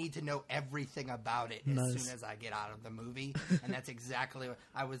I need to know everything about it as soon as I get out of the movie, and that's exactly what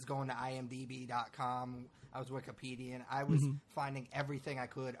I was going to IMDb.com. I was Wikipediaing. I was finding everything I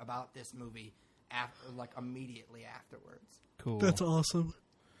could about this movie, immediately afterwards. Cool. That's awesome.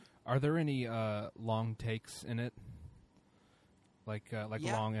 Are there any long takes in it? Like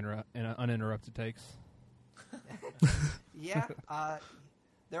long uninterrupted takes? Yeah,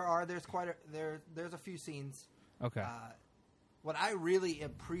 there are. There's there's a few scenes. Okay. What I really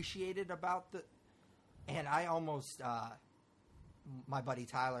appreciated about and I almost, my buddy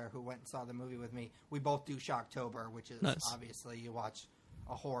Tyler, who went and saw the movie with me, we both do Shocktober, which is obviously you watch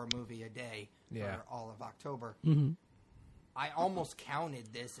a horror movie a day for all of October. Mm-hmm. I almost counted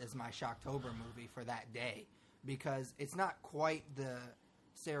this as my Shocktober movie for that day because it's not quite the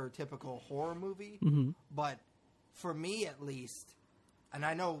stereotypical horror movie, but for me at least, and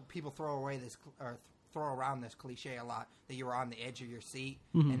I know people throw around this cliche a lot that you're on the edge of your seat,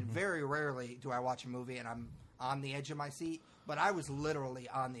 and very rarely do I watch a movie and I'm on the edge of my seat, but I was literally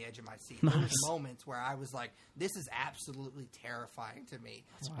on the edge of my seat. Nice. There was moments where I was like, this is absolutely terrifying to me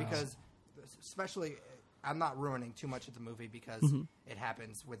because especially, I'm not ruining too much of the movie because it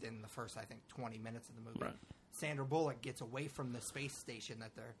happens within the first, I think, 20 minutes of the movie. Right. Sandra Bullock gets away from the space station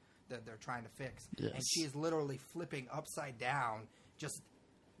that they're trying to fix, and she is literally flipping upside down, just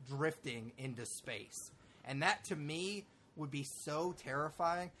drifting into space. And that to me would be so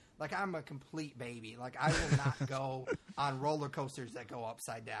terrifying. Like, I'm a complete baby. Like, I will not go on roller coasters that go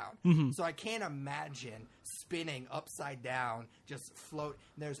upside down. So I can't imagine spinning upside down, just float.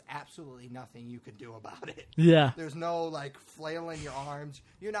 There's absolutely nothing you can do about it. Yeah. There's no, like, flailing your arms.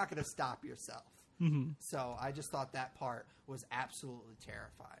 You're not going to stop yourself. So I just thought that part was absolutely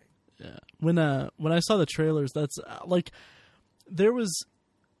terrifying. Yeah. When I saw the trailers, that's like there was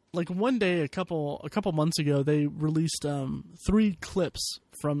like one day a couple months ago they released 3 clips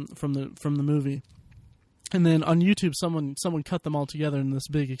from the movie, and then on YouTube someone cut them all together in this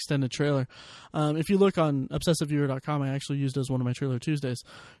big extended trailer. If you look on obsessiveviewer.com, I actually used it as one of my Trailer Tuesdays.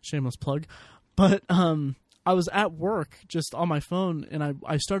 Shameless plug. But I was at work just on my phone, and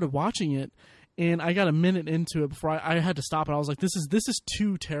I started watching it. And I got a minute into it before I had to stop it. I was like, "This is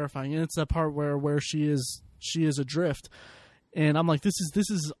too terrifying." And it's that part where she is adrift, and I'm like, "This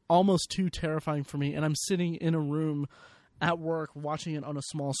is almost too terrifying for me." And I'm sitting in a room at work watching it on a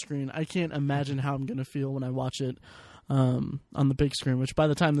small screen. I can't imagine how I'm going to feel when I watch it on the big screen, which by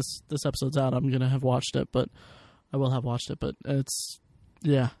the time this episode's out, I'm going to have watched it, but I will have watched it. But it's,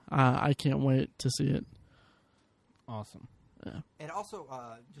 I can't wait to see it. Awesome. Yeah. And also,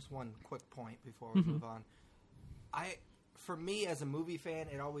 just one quick point before we move on. For me, as a movie fan,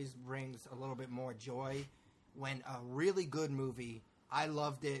 it always brings a little bit more joy when a really good movie, I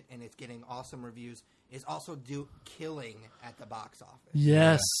loved it, and it's getting awesome reviews, is also killing at the box office.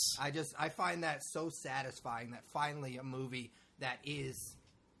 Yes. I find that so satisfying that finally a movie that is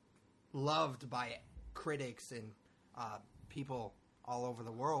loved by critics and people all over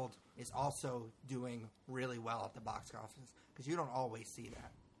the world is also doing really well at the box office, because you don't always see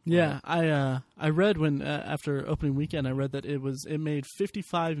that. Yeah, I read when after opening weekend, I read that it made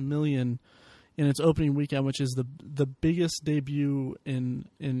 $55 million in its opening weekend, which is the biggest debut in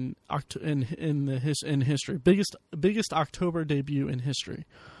history, biggest October debut in history.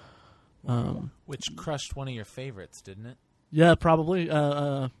 Which crushed one of your favorites, didn't it? Yeah, probably.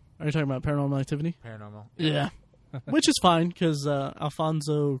 Are you talking about Paranormal Activity? Paranormal. Yeah, which is fine because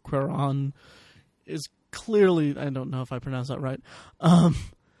Alfonso Cuarón is clearly, I don't know if I pronounced that right,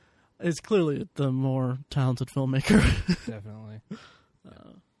 is clearly the more talented filmmaker. Definitely.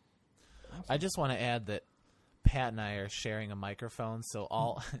 I just want to add that Pat and I are sharing a microphone, so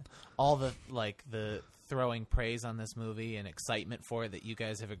all the throwing praise on this movie and excitement for it that you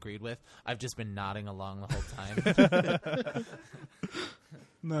guys have agreed with, I've just been nodding along the whole time.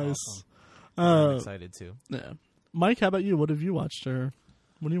 Nice. Awesome. I'm excited too. Yeah, Mike, how about you? What have you watched, or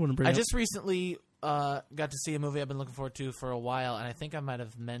what do you want to bring up? I just recently got to see a movie I've been looking forward to for a while, and I think I might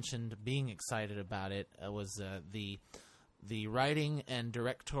have mentioned being excited about it. It was the writing and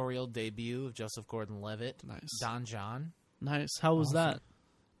directorial debut of Joseph Gordon-Levitt, Nice. Don John. Nice. How was that?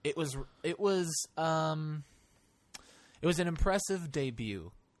 It was an impressive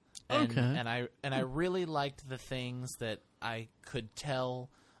debut. And, Okay. and I really liked the things that I could tell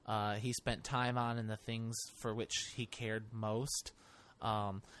he spent time on and the things for which he cared most.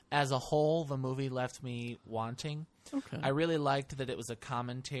 As a whole, the movie left me wanting. Okay. I really liked that it was a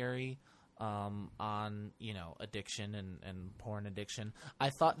commentary on, addiction and porn addiction.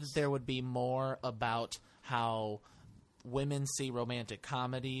 I thought that there would be more about how women see romantic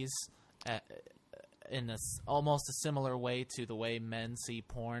comedies in almost a similar way to the way men see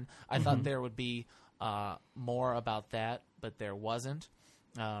porn. I thought there would be more about that, but there wasn't.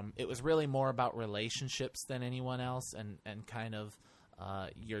 It was really more about relationships than anyone else, and kind of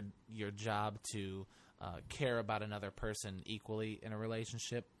your job to care about another person equally in a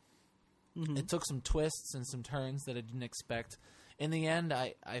relationship. It took some twists and some turns that I didn't expect. In the end,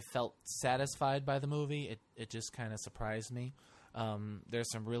 I felt satisfied by the movie. It just kind of surprised me. There's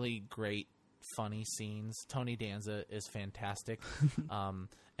some really great, funny scenes. Tony Danza is fantastic.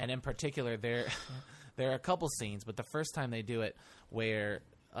 And in particular, there are a couple scenes, but the first time they do it where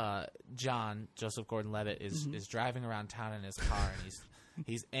Joseph Gordon-Levitt is driving around town in his car, and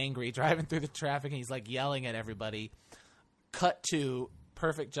he's angry, driving through the traffic, and he's like yelling at everybody. Cut to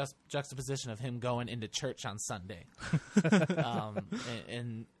perfect juxtaposition of him going into church on Sunday.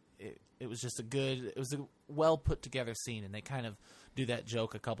 And it was just it was a well put together scene, and they kind of do that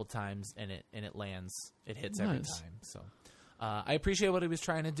joke a couple times, and it lands, it hits every time. So I appreciate what he was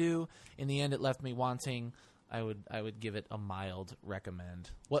trying to do. In the end, it left me wanting. I would give it a mild recommend.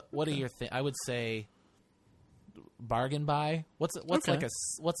 What are your I would say bargain buy. What's like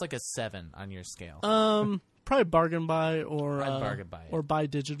a 7 on your scale? Probably bargain buy or I'd bargain buy it. or buy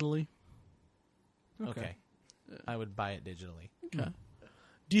digitally. Okay. I would buy it digitally. Okay.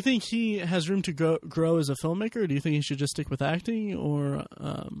 Do you think he has room to grow as a filmmaker? Or do you think he should just stick with acting, or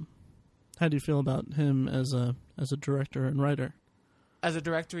how do you feel about him as a director and writer? As a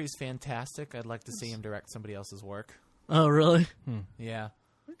director, he's fantastic. I'd like to see him direct somebody else's work. Oh, really? Yeah.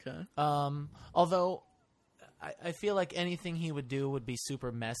 Okay. Although I feel like anything he would do would be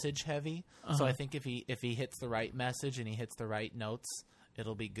super message heavy. So I think if he hits the right message and he hits the right notes,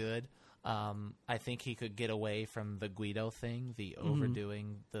 it'll be good. I think he could get away from the Guido thing, the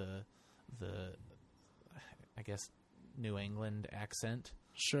overdoing the I guess New England accent.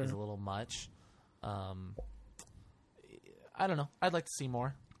 Sure. Is a little much. I don't know. I'd like to see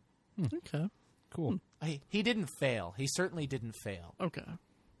more. Okay. Cool. He didn't fail. He certainly didn't fail. Okay.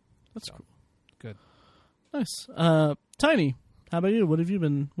 That's cool. Good. Nice. Tiny, how about you? What have you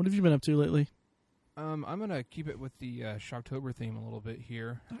been up to lately? I'm gonna keep it with the Shocktober theme a little bit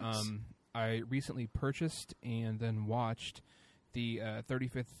here. Nice. I recently purchased and then watched the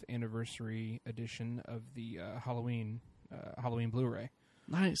 35th anniversary edition of the Halloween Blu-ray.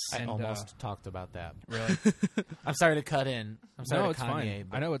 Nice. I almost talked about that. Really? I'm sorry to cut in. I'm sorry No, to it's Kanye, fine.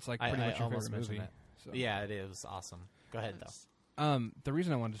 but I know it's like pretty much your almost favorite mentioned movie. that. So. Yeah, it is awesome. Go ahead, though. The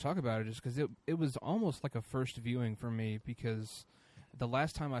reason I wanted to talk about it is because it was almost like a first viewing for me, because the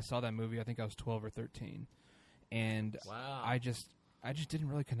last time I saw that movie, I think I was 12 or 13, and Wow. I just didn't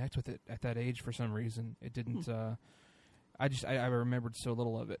really connect with it at that age for some reason. It didn't. I remembered so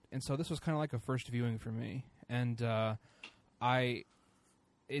little of it, and so this was kind of like a first viewing for me. And I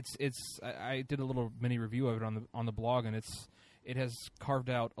did a little mini review of it on the blog, and it has carved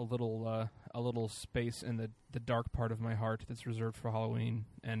out a little space in the dark part of my heart that's reserved for Halloween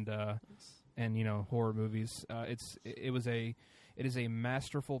and horror movies. It is a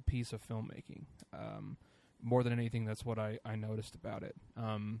masterful piece of filmmaking. More than anything, that's what I noticed about it.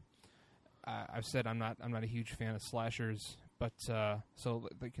 I've said I'm not a huge fan of slashers, but so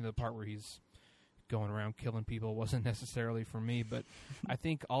the part where he's going around killing people wasn't necessarily for me. But I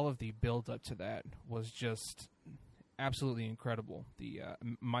think all of the build up to that was just absolutely incredible. The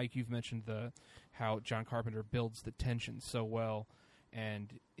Mike, you've mentioned how John Carpenter builds the tension so well,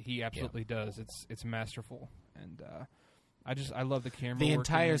 and he absolutely does. It's masterful, and I love the camera. The work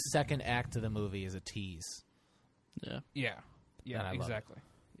entire in it. second act of the movie is a tease. Yeah, And I love exactly.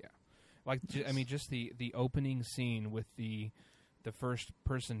 Yeah, like just the opening scene with the first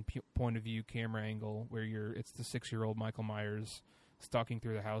person point of view camera angle, where it's the 6-year-old Michael Myers stalking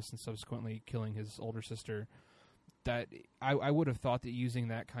through the house and subsequently killing his older sister. That I would have thought that using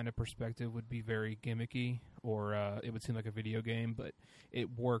that kind of perspective would be very gimmicky, or it would seem like a video game, but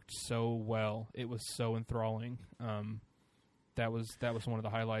it worked so well. It was so enthralling. That was one of the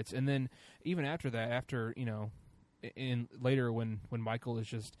highlights. And then even after that, in later when Michael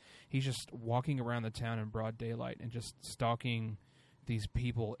is he's just walking around the town in broad daylight and just stalking these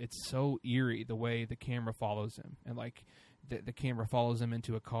people. It's so eerie the way the camera follows him, and like the camera follows him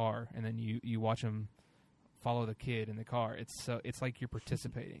into a car, and then you watch him follow the kid in the car. It's like you're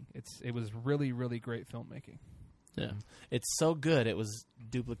participating. It was really, really great filmmaking. Yeah, It's so good. It was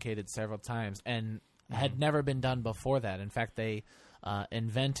duplicated several times and had never been done before that. In fact, they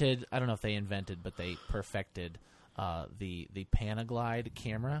invented, I don't know if they invented, but they perfected the Panaglide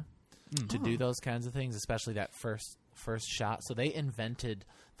camera to do those kinds of things, especially that first shot. So they invented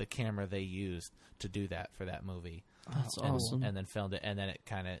the camera they used to do that for that movie. That's awesome. And then filmed it, and then it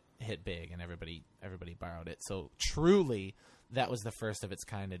kind of hit big, and everybody borrowed it. So truly, that was the first of its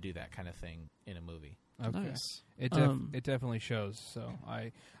kind to do that kind of thing in a movie. Okay. Nice. It definitely shows. So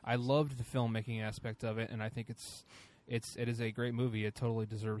I loved the filmmaking aspect of it, and I think it is a great movie. It totally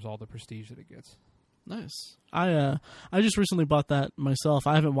deserves all the prestige that it gets. Nice. I just recently bought that myself.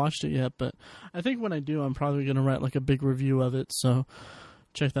 I haven't watched it yet, but I think when I do, I'm probably going to write like a big review of it. So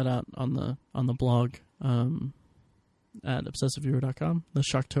check that out on the blog at obsessiveviewer.com, the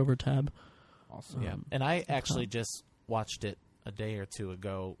Shocktober tab. Awesome. Yeah, and I actually just watched it a day or two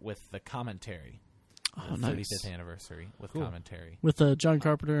ago with the commentary. Oh, the nice. 35th anniversary with Cool. commentary. With John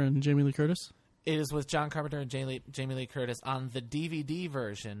Carpenter and Jamie Lee Curtis? It is with John Carpenter and Jamie Lee Curtis on the DVD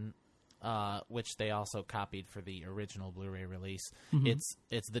version, which they also copied for the original Blu-ray release. Mm-hmm.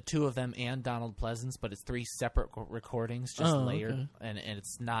 It's the two of them and Donald Pleasance, but it's 3 separate recordings, just layered, okay. and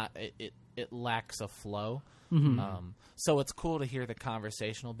it's not it lacks a flow. Mm-hmm. So it's cool to hear the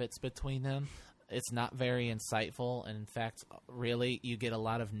conversational bits between them. It's not very insightful, and in fact, really, you get a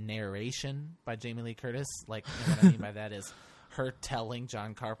lot of narration by Jamie Lee Curtis. Like, what I mean by that is her telling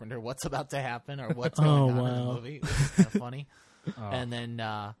John Carpenter what's about to happen or what's going on in the movie, which is kind of funny.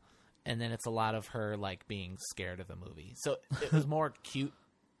 And then it's a lot of her like being scared of the movie. So it was more cute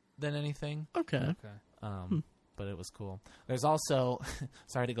than anything. Okay. But it was cool. There's also,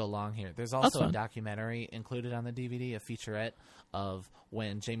 sorry to go long here. There's also a documentary included on the DVD, a featurette of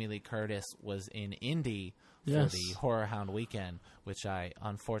when Jamie Lee Curtis was in Indy for the Horror Hound weekend, which I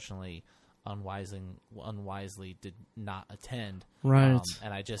unfortunately unwisely did not attend. Right.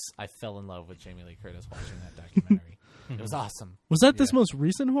 And I fell in love with Jamie Lee Curtis watching that documentary. It was awesome. Was that this most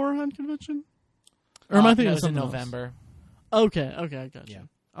recent Horror Hound convention? Or am I thinking no, of it was in something else? November. Okay, I got you. Yeah.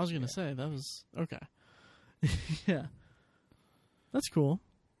 I was going to say, that was... Okay. Yeah. That's cool.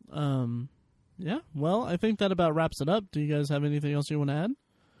 Yeah, well, I think that about wraps it up. Do you guys have anything else you want to add?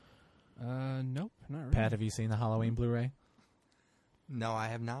 Nope, not really. Pat, have you seen the Halloween Blu-ray? No, I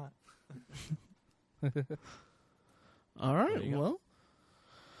have not. All right, There you go.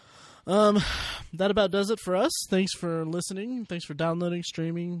 well... that about does it for us. Thanks for listening. Thanks for downloading,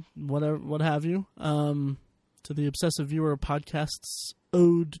 streaming, whatever, what have you. To the Obsessive Viewer Podcast's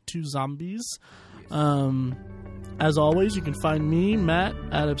Ode to Zombies. As always, you can find me, Matt,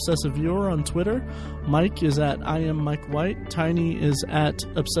 at Obsessive Viewer on Twitter. Mike is at I am Mike White. Tiny is at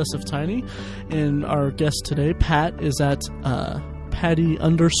Obsessive Tiny. And our guest today, Pat, is at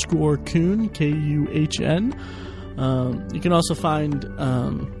Patty_Kuhn, Kuhn. You can also find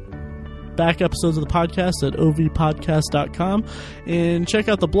back episodes of the podcast at ovpodcast.com, and check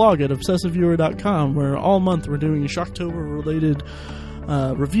out the blog at obsessiveviewer.com, where all month we're doing Shocktober related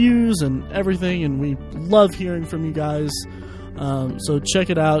reviews and everything, and we love hearing from you guys. So check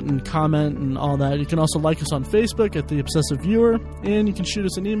it out and comment and all that. You can also like us on Facebook at The Obsessive Viewer, and you can shoot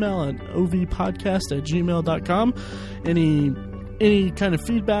us an email at ovpodcast@gmail.com. Any kind of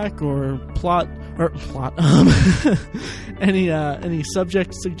feedback or any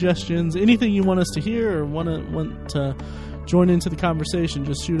subject suggestions, anything you want us to hear or want to join into the conversation,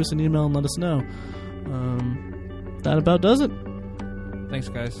 just shoot us an email and let us know. That about does it. Thanks,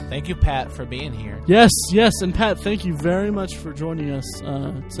 guys. Thank you, Pat, for being here. Yes, and Pat, thank you very much for joining us.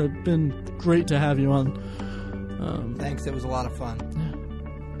 It's been great to have you on. Thanks, it was a lot of fun. Yeah.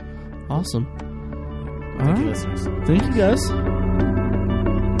 Awesome. Thank you, listeners. Thank you, guys.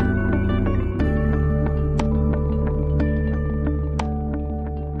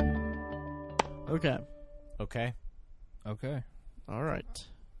 Okay. All right.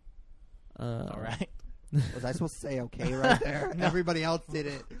 All right. Was I supposed to say okay right there? No. Everybody else did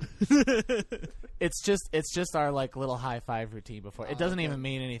it. It's just our like little high five routine before. It doesn't even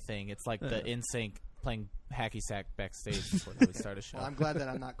mean anything. It's like the NSYNC playing hacky sack backstage before we start a show. Well, I'm glad that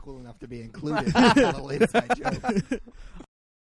I'm not cool enough to be included in a little inside joke.